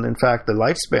technologies. And in fact, the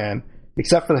lifespan,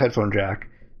 except for the headphone jack,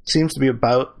 seems to be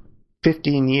about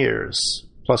 15 years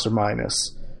plus or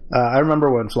minus. I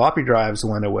remember when floppy drives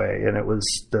went away, and it was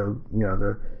the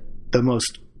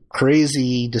most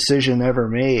crazy decision ever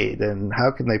made. And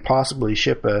how can they possibly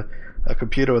ship a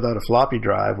computer without a floppy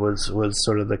drive was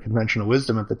sort of the conventional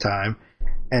wisdom at the time.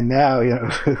 And now,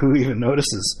 who even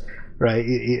notices, right?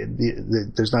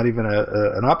 There's not even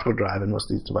an optical drive in most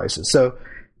of these devices. So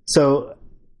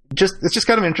it's just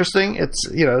kind of interesting. It's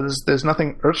there's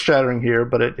nothing earth shattering here,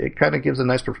 but it kind of gives a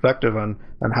nice perspective on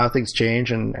how things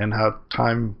change and how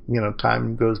time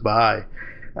goes by.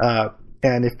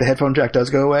 And if the headphone jack does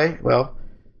go away, well,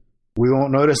 we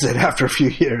won't notice it after a few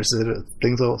years.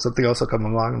 Something else will come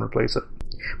along and replace it.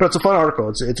 But it's a fun article.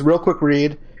 It's a real quick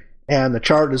read, and the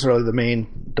chart is really the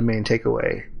main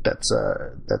takeaway that's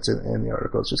in the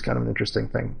article. It's just kind of an interesting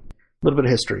thing. A little bit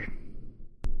of history.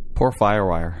 Poor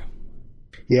FireWire.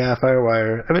 Yeah,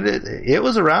 FireWire. I mean, it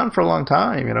was around for a long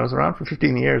time. It was around for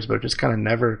 15 years, but it just kind of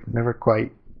never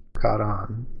quite caught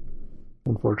on,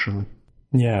 unfortunately.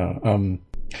 Yeah.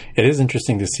 It is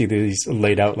interesting to see these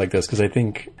laid out like this, because I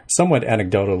think somewhat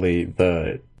anecdotally,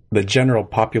 the general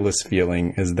populist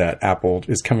feeling is that Apple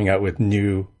is coming out with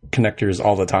new connectors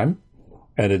all the time.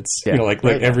 And it's,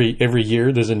 every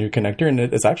year there's a new connector, and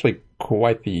it's actually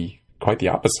quite the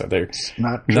opposite. There's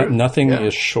nothing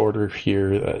is shorter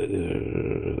here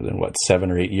than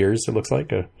 7 or 8 years. It looks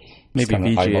like maybe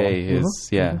VGA is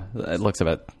it looks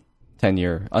about 10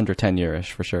 year, under 10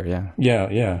 year-ish for sure. Yeah.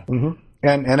 Mm-hmm.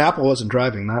 And Apple wasn't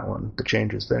driving that one. The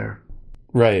changes there,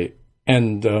 right?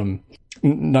 And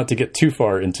not to get too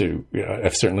far into,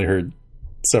 I've certainly heard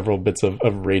several bits of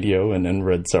radio and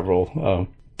read several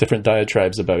different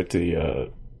diatribes about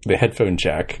the headphone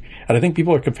jack, and I think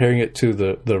people are comparing it to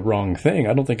the wrong thing.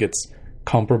 I don't think it's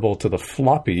comparable to the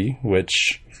floppy,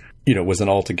 which was an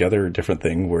altogether different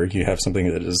thing, where you have something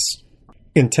that is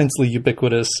intensely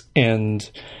ubiquitous and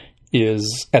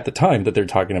is, at the time that they're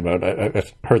talking about,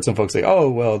 I've heard some folks say, oh,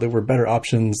 well, there were better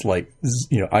options like,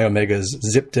 iOmega's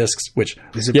zip disks, which,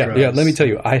 let me tell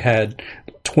you, I had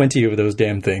 20 of those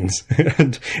damn things,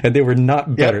 and they were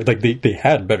not better. Yep. Like, they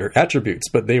had better attributes,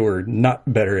 but they were not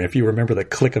better. And if you remember the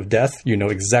click of death, you know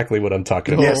exactly what I'm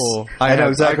talking about. Yes, I know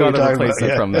exactly what you're talking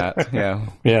about. From that, yeah.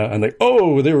 Yeah, and like,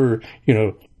 oh, they were,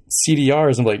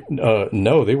 CDRs. I'm like,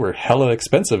 no, they were hella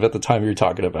expensive at the time you're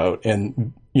talking about.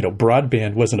 And,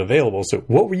 broadband wasn't available. So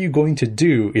what were you going to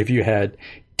do if you had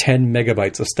 10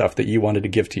 megabytes of stuff that you wanted to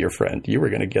give to your friend? You were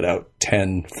going to get out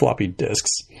 10 floppy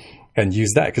disks and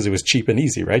use that because it was cheap and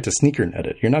easy, right? To sneaker net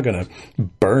it. You're not going to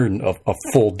burn a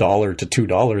full $1 to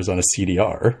 $2 on a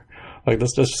CDR. Like,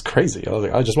 that's just crazy. I was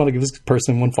like, I just want to give this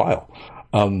person one file.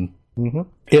 And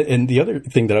the other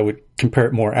thing that I would compare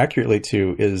it more accurately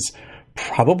to is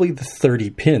probably the 30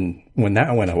 pin when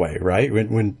that went away, right?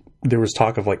 When there was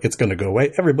talk of like, it's going to go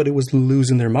away, everybody was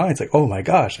losing their minds. Like, oh my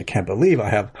gosh, I can't believe I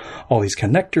have all these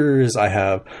connectors. I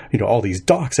have, all these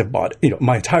docks I've bought,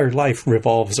 my entire life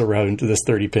revolves around this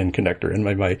 30 pin connector. And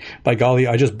by golly,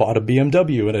 I just bought a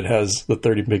BMW and it has the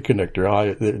 30 pin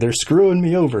connector. They're screwing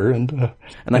me over. And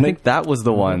I think that was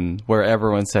the one where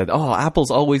everyone said, oh, Apple's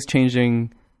always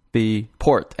changing the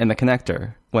port and the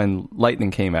connector when Lightning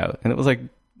came out. And it was like,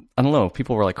 I don't know,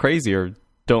 people were like crazy or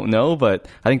don't know, but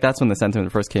I think that's when the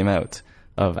sentiment first came out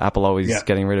of Apple always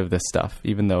getting rid of this stuff,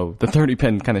 even though the 30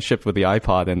 pin kind of shipped with the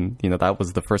iPod, and that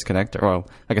was the first connector. Well,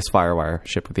 I guess FireWire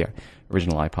shipped with the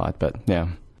original iPod, but yeah.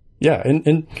 Yeah,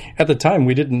 and at the time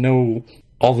we didn't know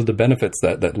all of the benefits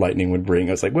that Lightning would bring.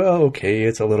 I was like, well, okay,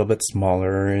 it's a little bit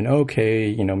smaller, and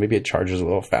okay, maybe it charges a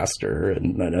little faster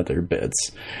and other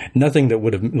bits. Nothing that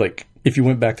would have, like, if you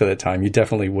went back to that time, you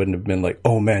definitely wouldn't have been like,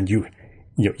 oh man, you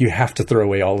have to throw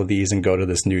away all of these and go to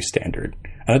this new standard.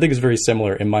 And I think it's very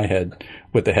similar in my head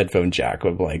with the headphone jack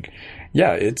of like,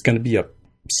 yeah, it's going to be a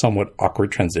somewhat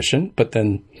awkward transition, but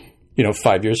then,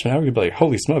 5 years from now, you'd be like,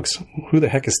 holy smokes, who the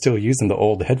heck is still using the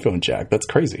old headphone jack? That's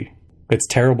crazy. It's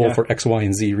terrible for X, Y,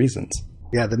 and Z reasons.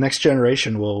 Yeah, the next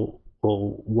generation will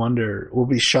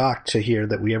be shocked to hear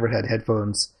that we ever had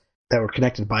headphones that were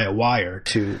connected by a wire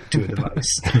to a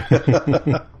device.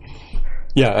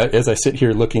 Yeah, as I sit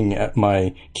here looking at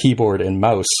my keyboard and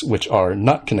mouse, which are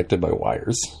not connected by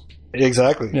wires.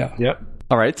 Exactly. Yeah. Yep.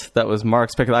 All right, that was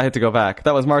Mark's pick. I had to go back.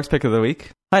 That was Mark's pick of the week.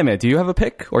 Jaime, do you have a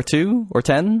pick, or 2, or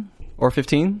 10, or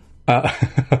 15?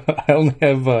 I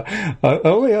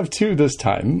only have 2 this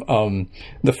time.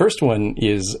 The first one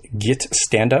is Git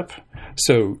Standup.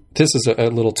 So this is a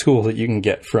little tool that you can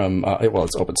get from,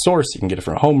 it's open source. You can get it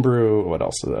from Homebrew. What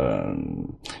else?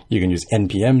 You can use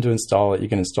NPM to install it. You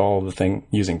can install the thing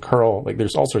using curl. Like,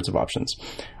 there's all sorts of options.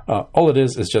 All it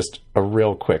is just a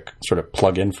real quick sort of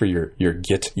plug-in for your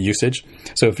Git usage.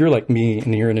 So if you're like me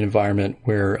and you're in an environment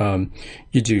where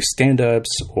you do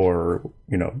stand-ups or,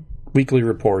 weekly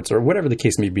reports or whatever the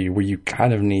case may be, where you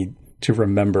kind of need to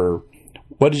remember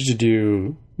what did you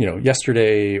do,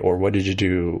 yesterday, or what did you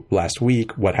do last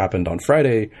week? What happened on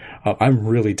Friday? I'm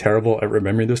really terrible at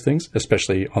remembering those things,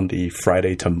 especially on the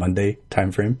Friday to Monday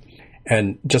timeframe.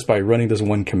 And just by running this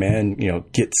one command,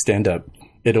 Git standup,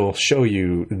 it'll show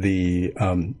you the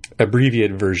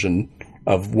abbreviated version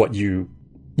of what you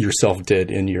yourself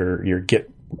did in your Git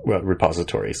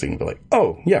repository. So you can be like,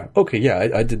 oh, yeah, okay, yeah,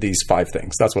 I did these 5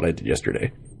 things. That's what I did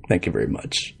yesterday. Thank you very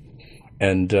much.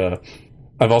 And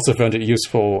I've also found it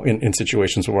useful in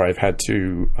situations where I've had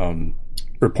to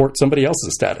report somebody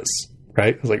else's status,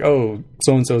 right? It's like, oh,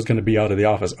 so-and-so is going to be out of the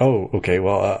office. Oh, okay,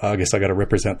 well, I guess I got to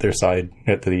represent their side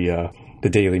at the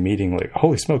daily meeting. Like,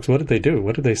 holy smokes, what did they do?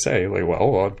 What did they say? Like,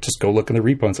 well, I'll just go look in the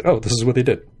repo and say, oh, this is what they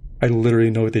did. I literally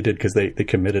know what they did because they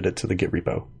committed it to the Git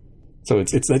repo. So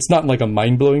it's not like a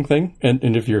mind-blowing thing.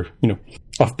 And if you're,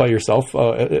 off by yourself,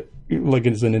 like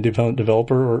as an independent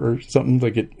developer or something,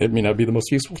 like it may not be the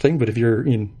most useful thing, but if you're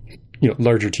in,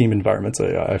 larger team environments,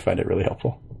 I find it really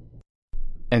helpful.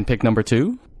 And pick number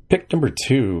 2? Pick number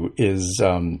 2 is,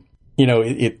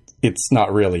 it's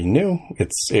not really new.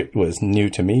 It was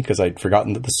new to me because I'd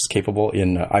forgotten that this is capable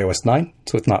in iOS 9.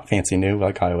 So it's not fancy new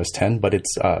like iOS 10, but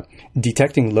it's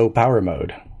detecting low power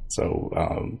mode.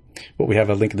 So what we have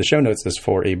a link in the show notes is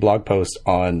for a blog post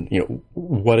on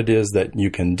what it is that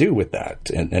you can do with that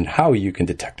and how you can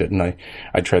detect it. And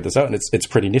I tried this out, and it's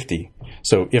pretty nifty.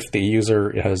 So if the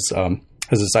user has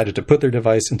decided to put their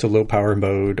device into low power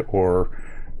mode, or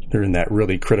they're in that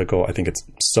really critical, I think it's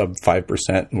sub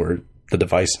 5%, where the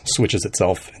device switches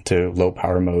itself into low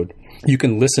power mode, you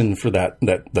can listen for that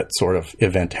sort of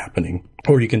event happening,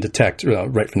 or you can detect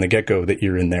right from the get-go that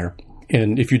you're in there.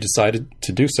 And if you decided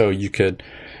to do so, you could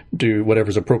do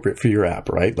whatever's appropriate for your app,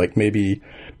 right? Like maybe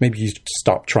you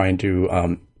stop trying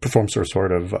to perform some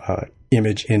sort of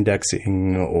image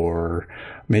indexing, or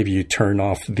maybe you turn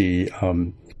off the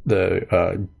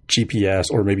GPS,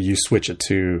 or maybe you switch it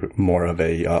to more of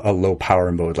a low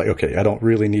power mode. Like, okay, I don't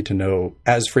really need to know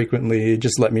as frequently.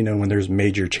 Just let me know when there's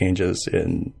major changes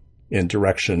in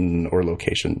direction or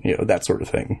location, that sort of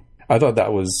thing. I thought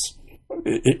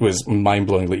it was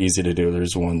mind-blowingly easy to do.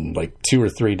 There's 2 or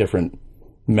 3 different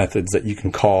methods that you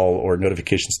can call, or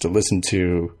notifications to listen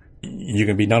to. You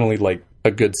can be not only like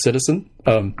a good citizen,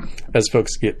 as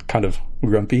folks get kind of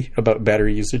grumpy about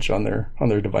battery usage on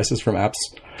their devices from apps,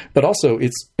 but also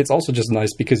it's also just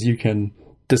nice because you can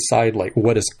decide like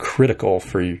what is critical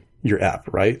for your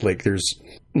app, right? Like there's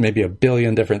maybe a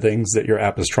billion different things that your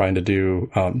app is trying to do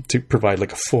to provide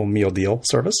like a full meal deal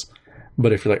service.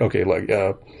 But if you're like, okay,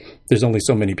 there's only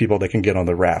so many people that can get on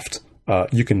the raft,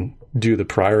 you can do the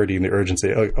priority and the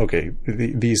urgency. Okay,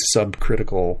 these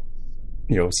subcritical,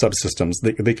 subsystems,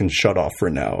 they can shut off for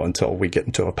now until we get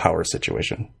into a power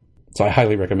situation. So I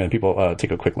highly recommend people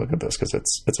take a quick look at this because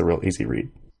it's a real easy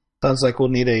read. Sounds like we'll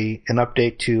need an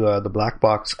update to the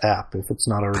Blackbox app if it's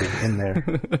not already in there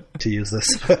to use this.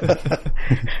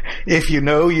 If you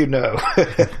know, you know.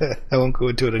 I won't go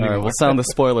into it anymore. All right, we'll sound the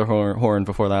spoiler horn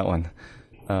before that one.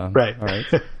 Right. All right.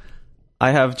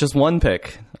 I have just one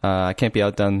pick. I can't be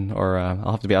outdone, or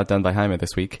I'll have to be outdone by Jaime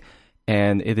this week.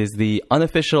 And it is the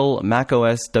unofficial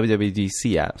macOS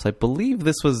WWDC apps. I believe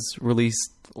this was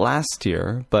released last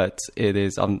year, but it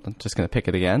is. I'm just going to pick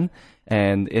it again.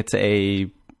 And it's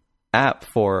a app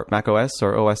for macOS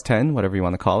or OS 10, whatever you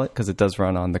want to call it, because it does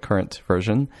run on the current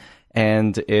version.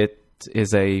 And it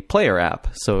is a player app.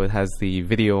 So it has the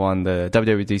video on the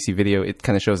WWDC video. It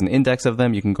kind of shows an index of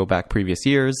them. You can go back previous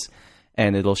years,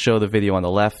 and it'll show the video on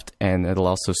the left, and it'll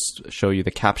also show you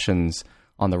the captions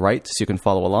on the right, so you can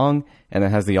follow along. And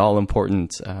it has the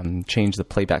all-important change the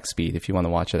playback speed if you want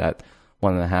to watch it at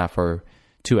 1.5 or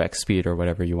 2x speed or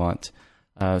whatever you want.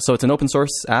 So it's an open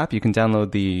source app. You can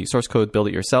download the source code, build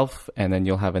it yourself, and then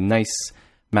you'll have a nice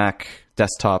Mac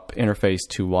desktop interface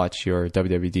to watch your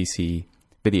WWDC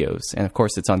videos. And of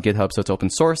course, it's on GitHub, so it's open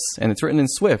source, and it's written in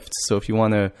Swift. So if you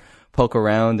want to poke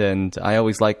around, and I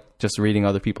always like just reading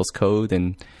other people's code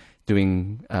and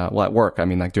doing, well, at work, I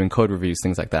mean, like doing code reviews,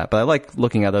 things like that. But I like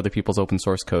looking at other people's open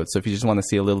source code. So if you just want to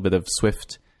see a little bit of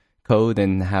Swift code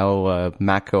and how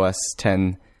Mac OS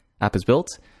 10 app is built,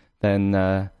 then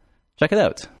check it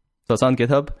out. So it's on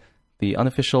GitHub, the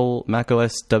unofficial Mac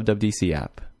OS WWDC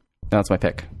app. And that's my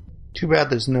pick. Too bad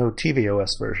there's no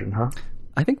tvOS version, huh?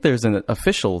 I think there's an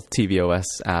official tvOS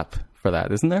app for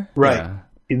that, isn't there? Right. Yeah.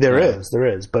 There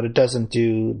is, but it doesn't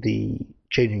do the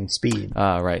changing speed.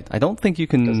 Right. I don't think you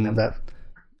can. It doesn't have that.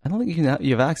 I don't think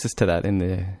you have access to that in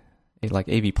the like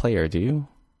AV player, do you?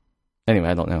 Anyway,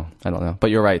 I don't know.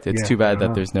 But you're right. It's too bad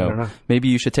that there's no. Maybe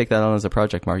you should take that on as a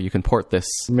project, Mark. You can port this.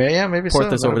 Yeah, maybe port so.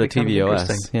 this over to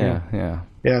tvOS.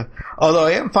 Yeah. Although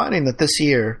I am finding that this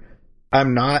year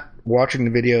I'm not watching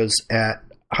the videos at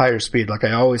higher speed like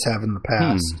I always have in the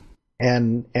past.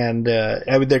 And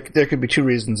I mean, there could be two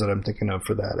reasons that I'm thinking of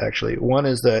for that, actually. One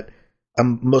is that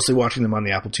I'm mostly watching them on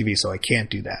the Apple TV, so I can't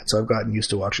do that. So I've gotten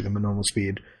used to watching them at normal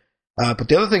speed. But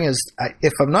the other thing is,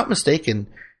 if I'm not mistaken,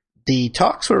 the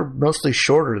talks were mostly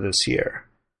shorter this year.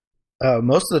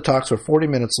 Most of the talks were 40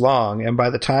 minutes long, and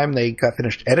by the time they got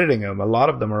finished editing them, a lot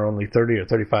of them are only 30 or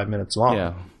 35 minutes long.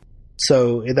 Yeah.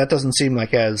 So that doesn't seem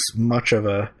like as much of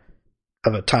a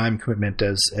time commitment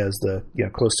as the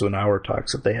close to an hour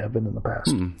talks that they have been in the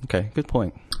past. Okay, good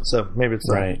point. So maybe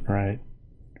it's right.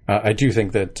 I do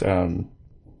think that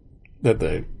that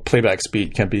the playback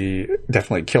speed can be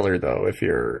definitely killer, though. If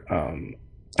you're,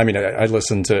 I mean, I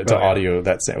listen to audio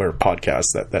or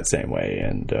podcasts that same way.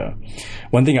 And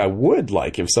one thing I would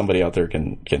like if somebody out there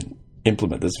can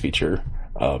implement this feature,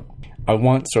 I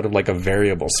want sort of like a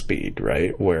variable speed,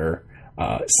 right, where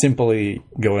simply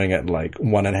going at like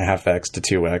 1.5x to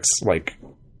 2x, like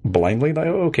blindly, like,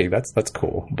 okay, that's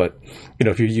cool. But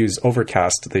if you use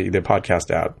Overcast, the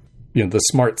podcast app, the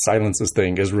smart silences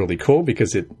thing is really cool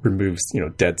because it removes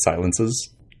dead silences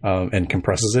and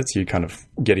compresses it, so you kind of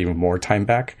get even more time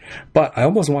back. But I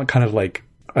almost want kind of like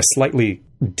a slightly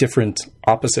different,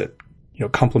 opposite,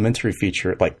 complementary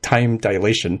feature, like time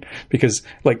dilation, because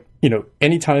like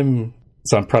anytime.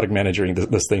 So I'm product managing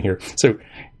this thing here. So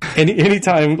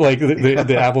anytime like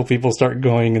the Apple people start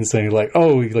going and saying like,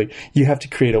 oh, like you have to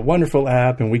create a wonderful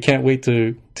app and we can't wait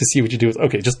to see what you do with.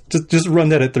 Okay, just run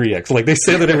that at 3x. Like they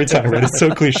say that every time, right? It's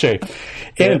so cliche.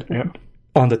 And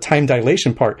on the time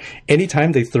dilation part,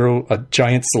 anytime they throw a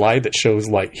giant slide that shows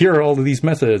like, here are all of these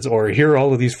methods or here are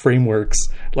all of these frameworks,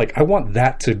 like I want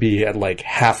that to be at like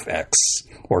half x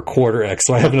or quarter x,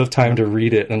 so I have enough time to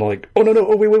read it. And I'm like, oh no,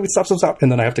 wait, stop, and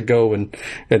then I have to go and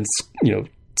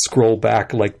scroll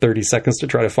back like 30 seconds to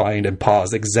try to find and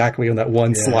pause exactly on that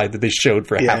one slide that they showed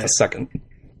for half a second.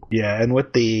 Yeah, and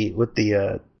with the what do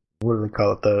they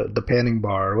call it? The panning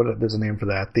bar. There's a name for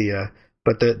that.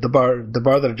 But the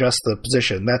bar that adjusts the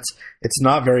position, it's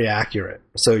not very accurate.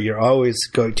 So you're always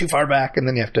going too far back, and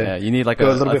then you have to. Yeah, you need like a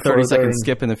 30-second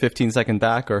skip and a 15-second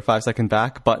back or a 5-second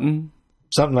back button.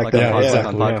 Something like that.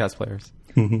 On podcast players.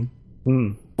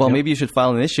 Mm-hmm. Well, maybe you should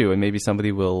file an issue, and maybe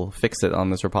somebody will fix it on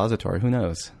this repository. Who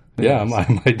knows? I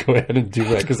might go ahead and do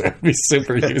that because that would be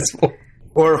super useful.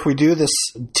 Or if we do this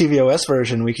tvOS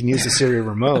version, we can use the Siri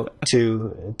remote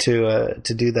to do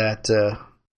that.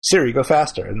 Siri, go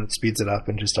faster, and it speeds it up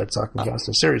and just starts talking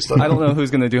faster. Siri, slow down. I don't know who's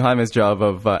going to do Jaime's job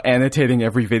of annotating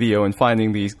every video and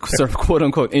finding these sort of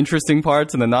quote-unquote interesting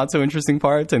parts and the not-so-interesting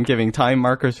parts and giving time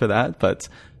markers for that, but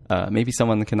maybe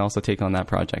someone can also take on that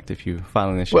project if you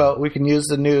file an issue. Well, we can use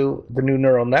the new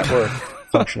neural network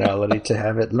functionality to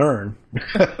have it learn.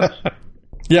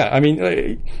 Yeah, I mean,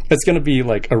 it's going to be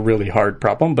like a really hard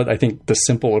problem, but I think the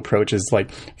simple approach is like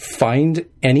find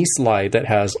any slide that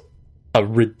has a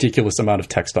ridiculous amount of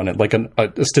text on it, like a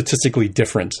statistically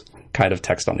different kind of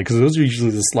text on it, because those are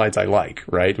usually the slides I like,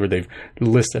 right? Where they've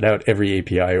listed out every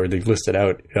API or they've listed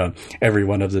out every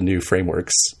one of the new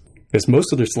frameworks. Because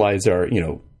most of their slides are,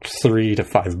 3 to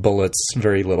 5 bullets,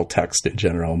 very little text in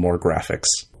general, more graphics.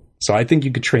 So I think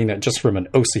you could train that just from an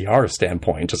OCR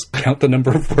standpoint. Just count the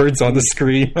number of words on the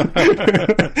screen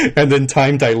and then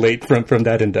time dilate from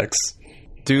that index.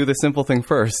 Do the simple thing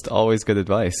first. Always good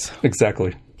advice.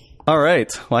 Exactly. All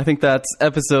right. Well, I think that's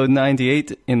episode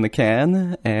 98 in the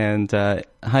can. And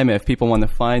Jaime, if people want to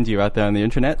find you out there on the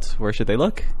internet, where should they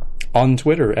look? On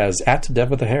Twitter as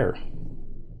 @DevWithAHair.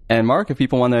 And Mark, if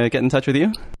people want to get in touch with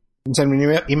you? You can send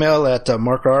me an email at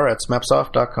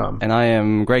markr@smapsoft.com. And I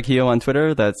am Greg Heo on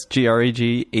Twitter. That's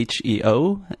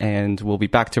GREGHEO. And we'll be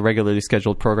back to regularly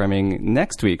scheduled programming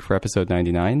next week for episode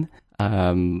 99.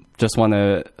 Just want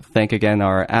to thank again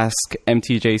our Ask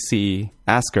MTJC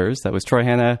askers. That was Troy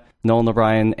Hanna, Nolan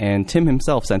O'Brien, and Tim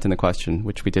himself sent in a question,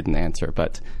 which we didn't answer,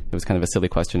 but it was kind of a silly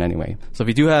question anyway. So if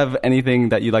you do have anything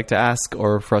that you'd like to ask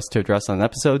or for us to address on an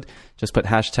episode, just put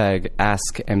hashtag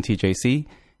AskMTJC,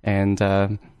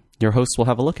 and your host will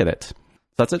have a look at it. So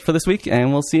that's it for this week,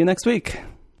 and we'll see you next week.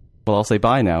 Well, I'll say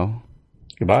bye now.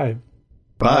 Goodbye.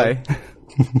 Bye.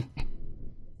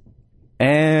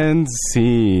 And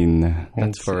scene.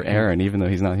 That's for Aaron, even though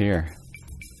he's not here.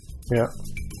 Yeah.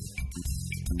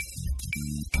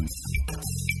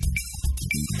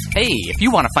 Hey, if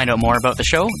you want to find out more about the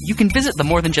show, you can visit the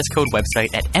More Than Just Code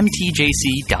website at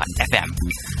mtjc.fm.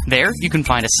 There, you can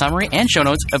find a summary and show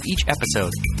notes of each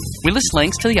episode. We list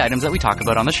links to the items that we talk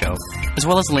about on the show, as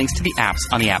well as links to the apps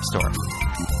on the App Store.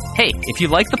 Hey, if you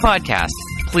like the podcast,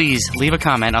 please leave a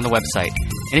comment on the website.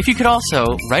 And if you could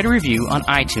also write a review on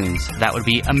iTunes, that would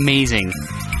be amazing.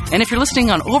 And if you're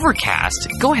listening on Overcast,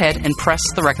 go ahead and press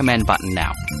the recommend button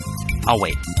now. I'll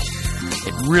wait.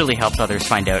 It really helps others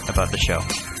find out about the show.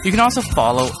 You can also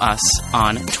follow us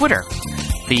on Twitter.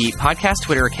 The podcast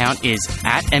Twitter account is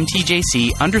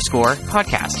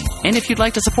 @MTJC_podcast. And if you'd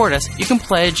like to support us, you can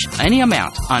pledge any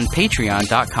amount on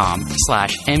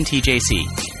patreon.com/MTJC.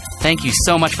 Thank you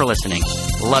so much for listening.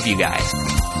 Love you guys.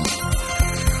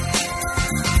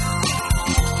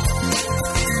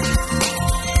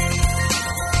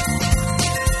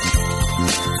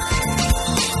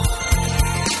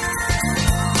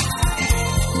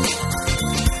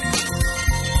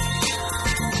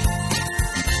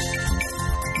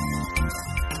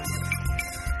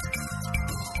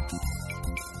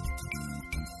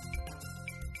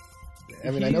 I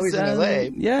mean, I know he's in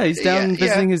LA. Yeah, he's down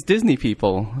visiting his Disney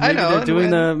people. Maybe I know. They're doing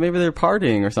maybe they're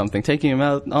partying or something, taking him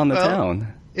out on the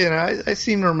town. You know, I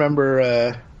seem to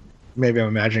remember, maybe I'm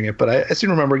imagining it, but I seem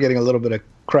to remember getting a little bit of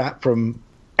crap from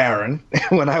Aaron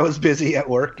when I was busy at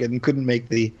work and couldn't make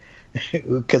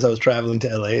because I was traveling to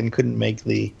LA and couldn't make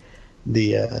the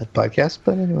podcast.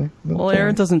 But anyway. Well,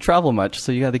 Aaron doesn't travel much,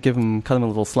 so you got to cut him a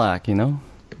little slack, you know?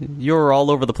 You're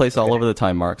all over the place all over the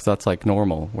time, Mark, so that's like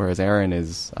normal. Whereas Aaron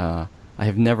is... I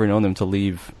have never known him to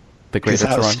leave the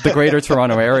greater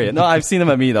Toronto area. No, I've seen him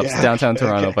at meetups downtown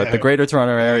Toronto, but the greater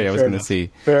Toronto area I was going to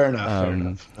see. Fair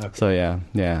enough. Okay. So yeah.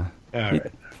 All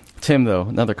right. Tim, though,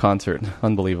 another concert.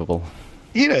 Unbelievable.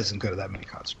 He doesn't go to that many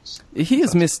concerts. He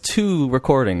has missed 2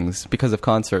 recordings because of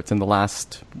concerts in the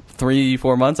last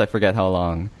 3-4 months. I forget how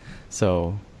long.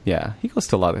 So... yeah, he goes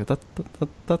to a lot of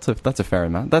that's a fair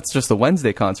amount. That's just the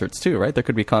Wednesday concerts too, right? There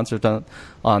could be concerts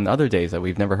on other days that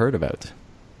we've never heard about.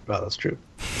 Well, that's true.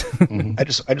 I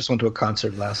just went to a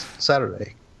concert last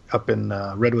Saturday up in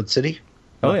Redwood City.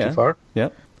 Not too far.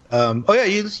 Yep. You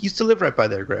used to live right by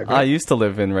there, Greg. Right? I used to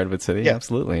live in Redwood City. Yeah.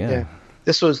 Absolutely. Yeah.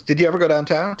 Did you ever go to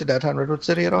downtown Redwood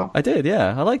City at all? I did.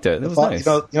 Yeah, I liked it. It was nice.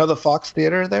 You know the Fox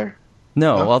Theater there?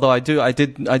 No, although I do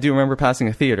remember passing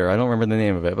a theater. I don't remember the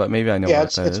name of it, but maybe I know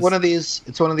what that is. It's one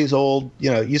of these old,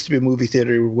 it used to be a movie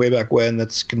theater way back when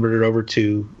that's converted over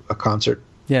to a concert.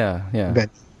 Yeah.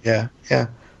 event. Yeah.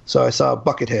 So I saw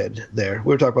Buckethead there.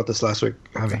 We were talking about this last week.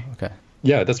 Okay.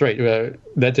 Yeah, that's right.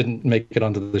 That didn't make it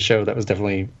onto the show. That was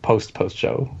definitely post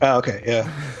show. Oh, okay.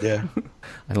 Yeah.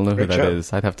 I don't know who that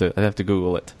is. I'd have to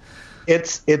Google it.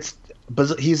 He's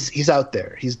out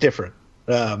there. He's different.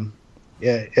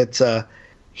 He's a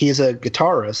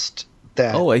guitarist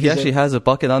that... Oh, he actually has a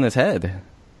bucket on his head.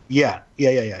 Yeah.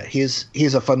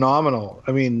 He's a phenomenal,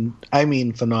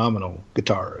 phenomenal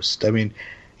guitarist. I mean,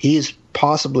 he's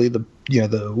possibly the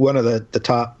one of the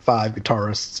top 5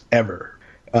 guitarists ever,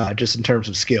 just in terms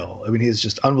of skill. I mean, he's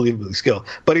just unbelievably skilled,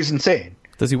 but he's insane.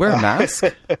 Does he wear a mask?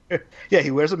 Yeah,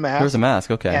 he wears a mask. He wears a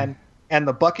mask, okay. And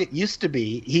the bucket used to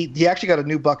be, he actually got a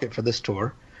new bucket for this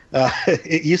tour.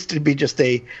 It used to be just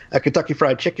a Kentucky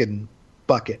Fried Chicken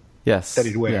bucket. Yes. That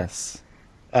he'd wear. Yes.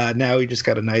 Now he just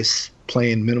got a nice,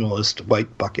 plain, minimalist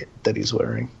white bucket that he's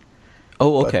wearing.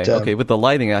 Oh, okay. Okay. With the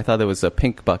lighting, I thought it was a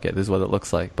pink bucket, is what it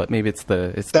looks like. But maybe that's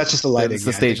just the lighting. It's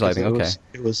the stage lighting. Okay.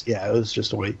 It was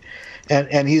just a white,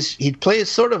 and he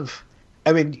plays sort of.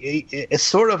 I mean, it's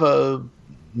sort of a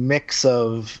mix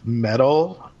of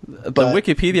metal. The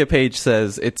Wikipedia page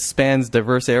says it spans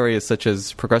diverse areas such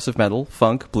as progressive metal,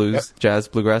 funk, blues, jazz,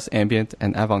 bluegrass, ambient,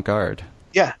 and avant-garde.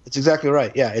 Yeah, it's exactly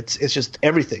right. Yeah, it's just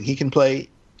everything. He can play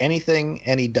anything,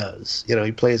 and he does.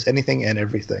 He plays anything and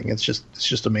everything. It's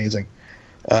just amazing.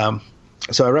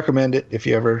 So I recommend it if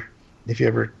he ever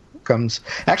comes.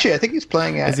 Actually, I think he's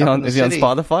playing at. Is he on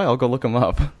Spotify? I'll go look him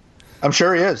up. I'm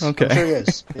sure he is. Okay. I'm sure he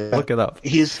is. Yeah. Look it up.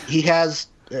 He has.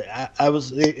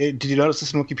 Did you notice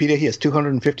this in Wikipedia? He has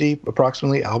 250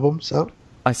 approximately albums out.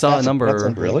 I saw a number.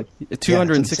 Really?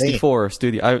 264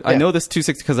 studio. I know this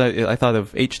 260 because I thought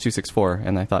of H264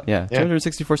 and I thought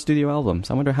 264 studio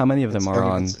albums. I wonder how many of them are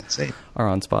on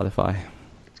Spotify.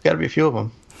 It's got to be a few of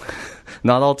them.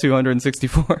 Not all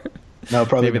 264. No,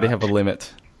 probably maybe not. They have a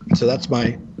limit. So that's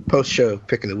my post-show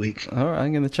pick of the week. All right,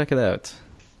 I'm going to check it out.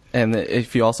 And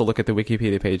if you also look at the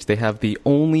Wikipedia page, they have the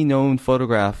only known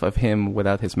photograph of him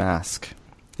without his mask,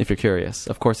 if you're curious.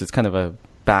 Of course, it's kind of a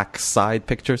backside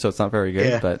picture, so it's not very good.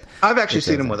 Yeah. But I've actually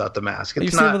seen him without the mask.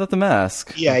 You've seen him without the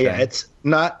mask? Yeah, okay. Yeah. It's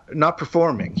not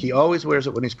performing. He always wears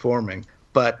it when he's performing.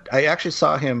 But I actually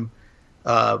saw him,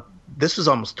 this was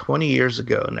almost 20 years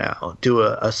ago now, do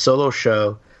a solo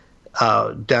show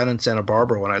down in Santa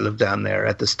Barbara when I lived down there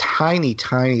at this tiny,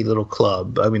 tiny little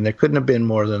club. I mean, there couldn't have been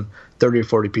more than 30 or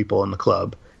 40 people in the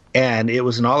club. And it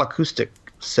was an all-acoustic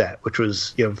set, which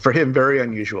was, for him, very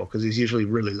unusual because he's usually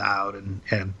really loud and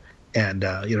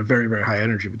very, very high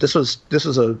energy. But this was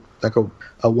a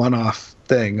one-off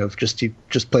thing of he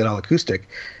just played all acoustic.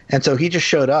 And so he just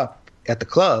showed up at the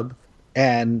club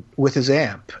and with his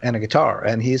amp and a guitar.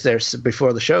 And he's there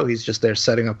before the show. He's just there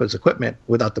setting up his equipment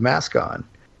without the mask on.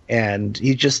 And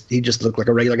he just looked like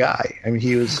a regular guy. I mean,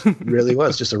 he really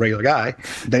was just a regular guy.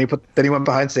 Then he went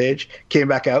behind stage, came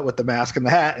back out with the mask and the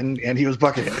hat, and he was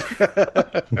bucking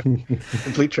it.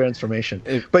 Complete transformation.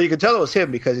 But you could tell it was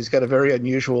him because he's got a very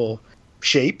unusual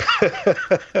shape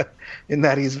in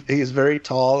that he's very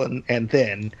tall and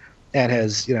thin and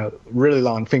has really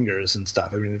long fingers and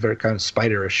stuff. I mean, very kind of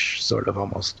spiderish sort of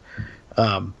almost.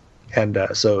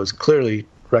 So it's clearly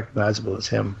recognizable as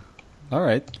him. All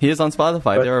right. He is on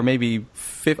Spotify. There are maybe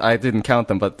I didn't count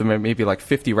them, but there may maybe like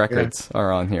 50 records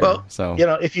are on here. Well, so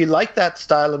if you like that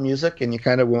style of music and you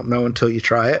kind of won't know until you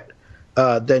try it,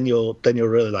 then you'll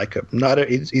really like him.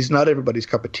 He's not everybody's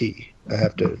cup of tea. I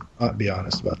have to be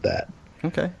honest about that.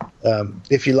 Okay.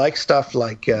 If you like stuff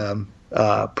like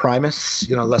Primus,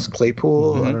 Les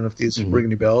Claypool, I don't know if these ring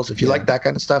any bells. If you like that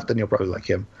kind of stuff, then you'll probably like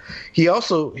him. He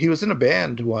was in a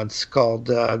band once called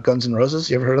Guns N' Roses.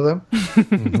 You ever heard of them?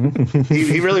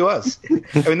 He really was.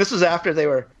 I mean, this is after they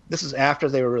were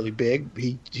really big.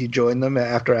 He joined them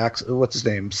after what's his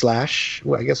name, Slash,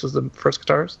 I guess was the first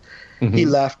guitarist. He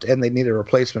left and they needed a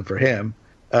replacement for him.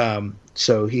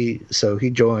 So he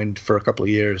joined for a couple of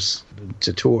years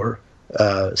to tour.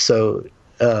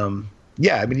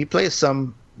 Yeah, I mean, he plays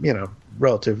some,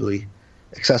 relatively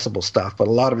accessible stuff, but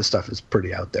a lot of his stuff is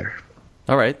pretty out there.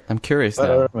 All right, I'm curious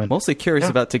now. Mostly curious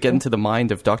about to get into the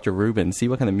mind of Dr. Rubin, see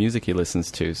what kind of music he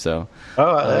listens to. So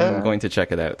I'm going to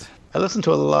check it out. I listen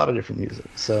to a lot of different music,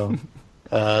 so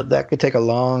that could take a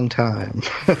long time.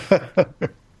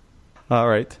 All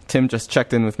right, Tim just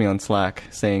checked in with me on Slack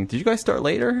saying, "Did you guys start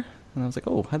later?" And I was like,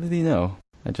 "Oh, how did he know?"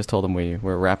 I just told him we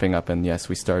were wrapping up, and yes,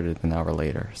 we started an hour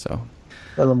later. So.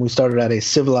 Well, we started at a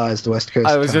civilized West Coast.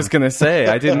 I was just gonna say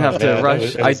I didn't have to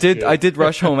rush. I did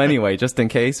rush home anyway, just in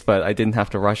case, but I didn't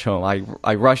have to rush home.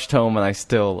 I rushed home, and I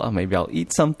still maybe I'll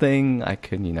eat something. I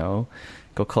could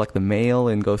go collect the mail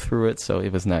and go through it. So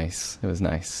it was nice. It was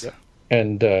nice. Yeah.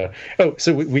 And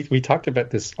so we talked about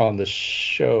this on the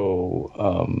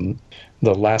show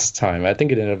the last time. I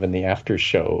think it ended up in the after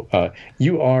show.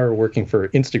 You are working for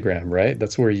Instagram, right?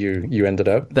 That's where you ended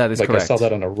up? That is correct. I saw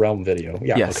that on a Realm video.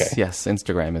 Yeah. Yes, okay. Yes,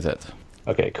 Instagram is it.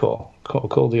 Okay,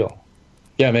 cool deal.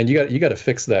 Yeah, man, you got to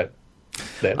fix that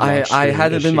I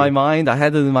had it in my mind. I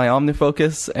had it in my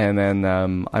OmniFocus, and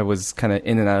then I was kind of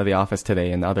in and out of the office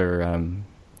today in other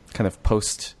kind of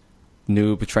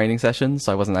post-noob training sessions,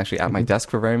 so I wasn't actually at my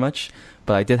desk for very much,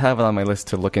 but I did have it on my list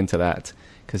to look into that.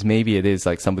 Because maybe it is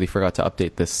like somebody forgot to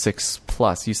update the 6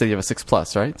 Plus. You said you have a 6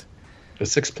 Plus, right? The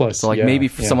 6 Plus. So maybe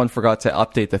someone forgot to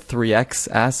update the 3X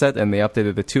asset and they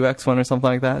updated the 2X one or something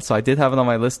like that. So I did have it on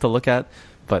my list to look at,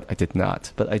 but I did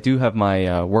not. But I do have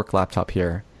my work laptop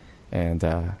here, and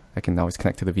I can always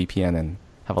connect to the VPN and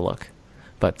have a look.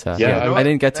 But I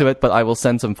didn't get to it, but I will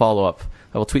send some follow-up.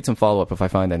 I will tweet some follow-up if I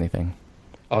find anything.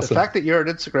 Awesome. The fact that you're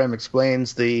at Instagram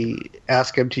explains the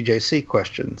Ask MTJC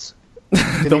questions.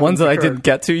 The ones that I didn't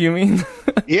get to, you mean?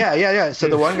 Yeah. So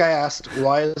the one guy asked,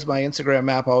 why is my Instagram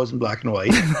map always in black and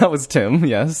white? That was Tim,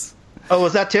 yes. Oh,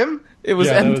 was that Tim? It was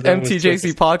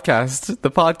MTJC podcast.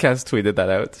 The podcast tweeted that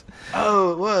out.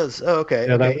 Oh, it was. Oh, okay.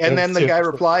 Yeah, okay. And then the guy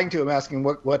replying to him asking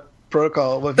what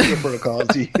video protocols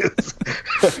do you use?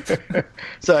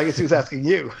 So I guess he was asking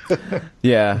you.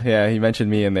 Yeah, he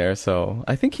mentioned me in there. So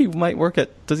I think he might work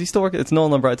at. Does he still work at? It's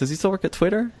Nolan Lombardi. Does he still work at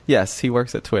Twitter? Yes, he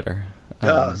works at Twitter.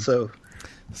 So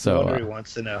he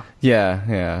wants to know.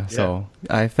 Yeah. So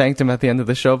I thanked him at the end of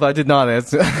the show, but I did not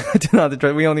answer.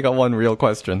 We only got one real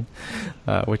question,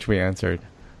 which we answered.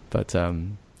 But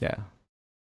yeah.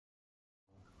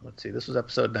 Let's see. This was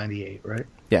episode 98, right?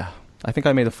 Yeah. I think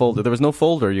I made a folder. There was no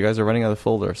folder. You guys are running out of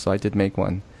folder, so I did make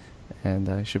one, and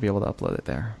I should be able to upload it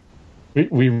there.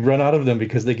 We run out of them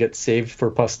because they get saved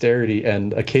for posterity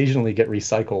and occasionally get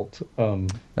recycled.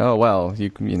 Oh well,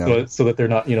 you know, so that they're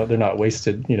not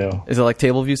wasted. You know, is it like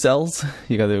table view cells?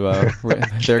 You got to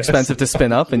they're expensive to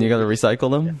spin up, and you got to recycle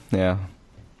them. Yeah.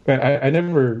 I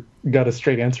never got a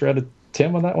straight answer out of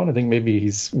Tim on that one. I think maybe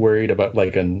he's worried about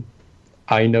like an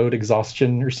inode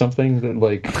exhaustion or something that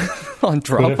like on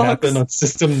Dropbox would have happened on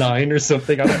System 9 or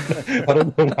something. I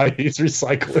don't know why he's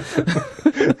recycling.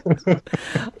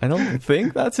 I don't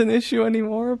think that's an issue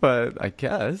anymore, but I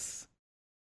guess.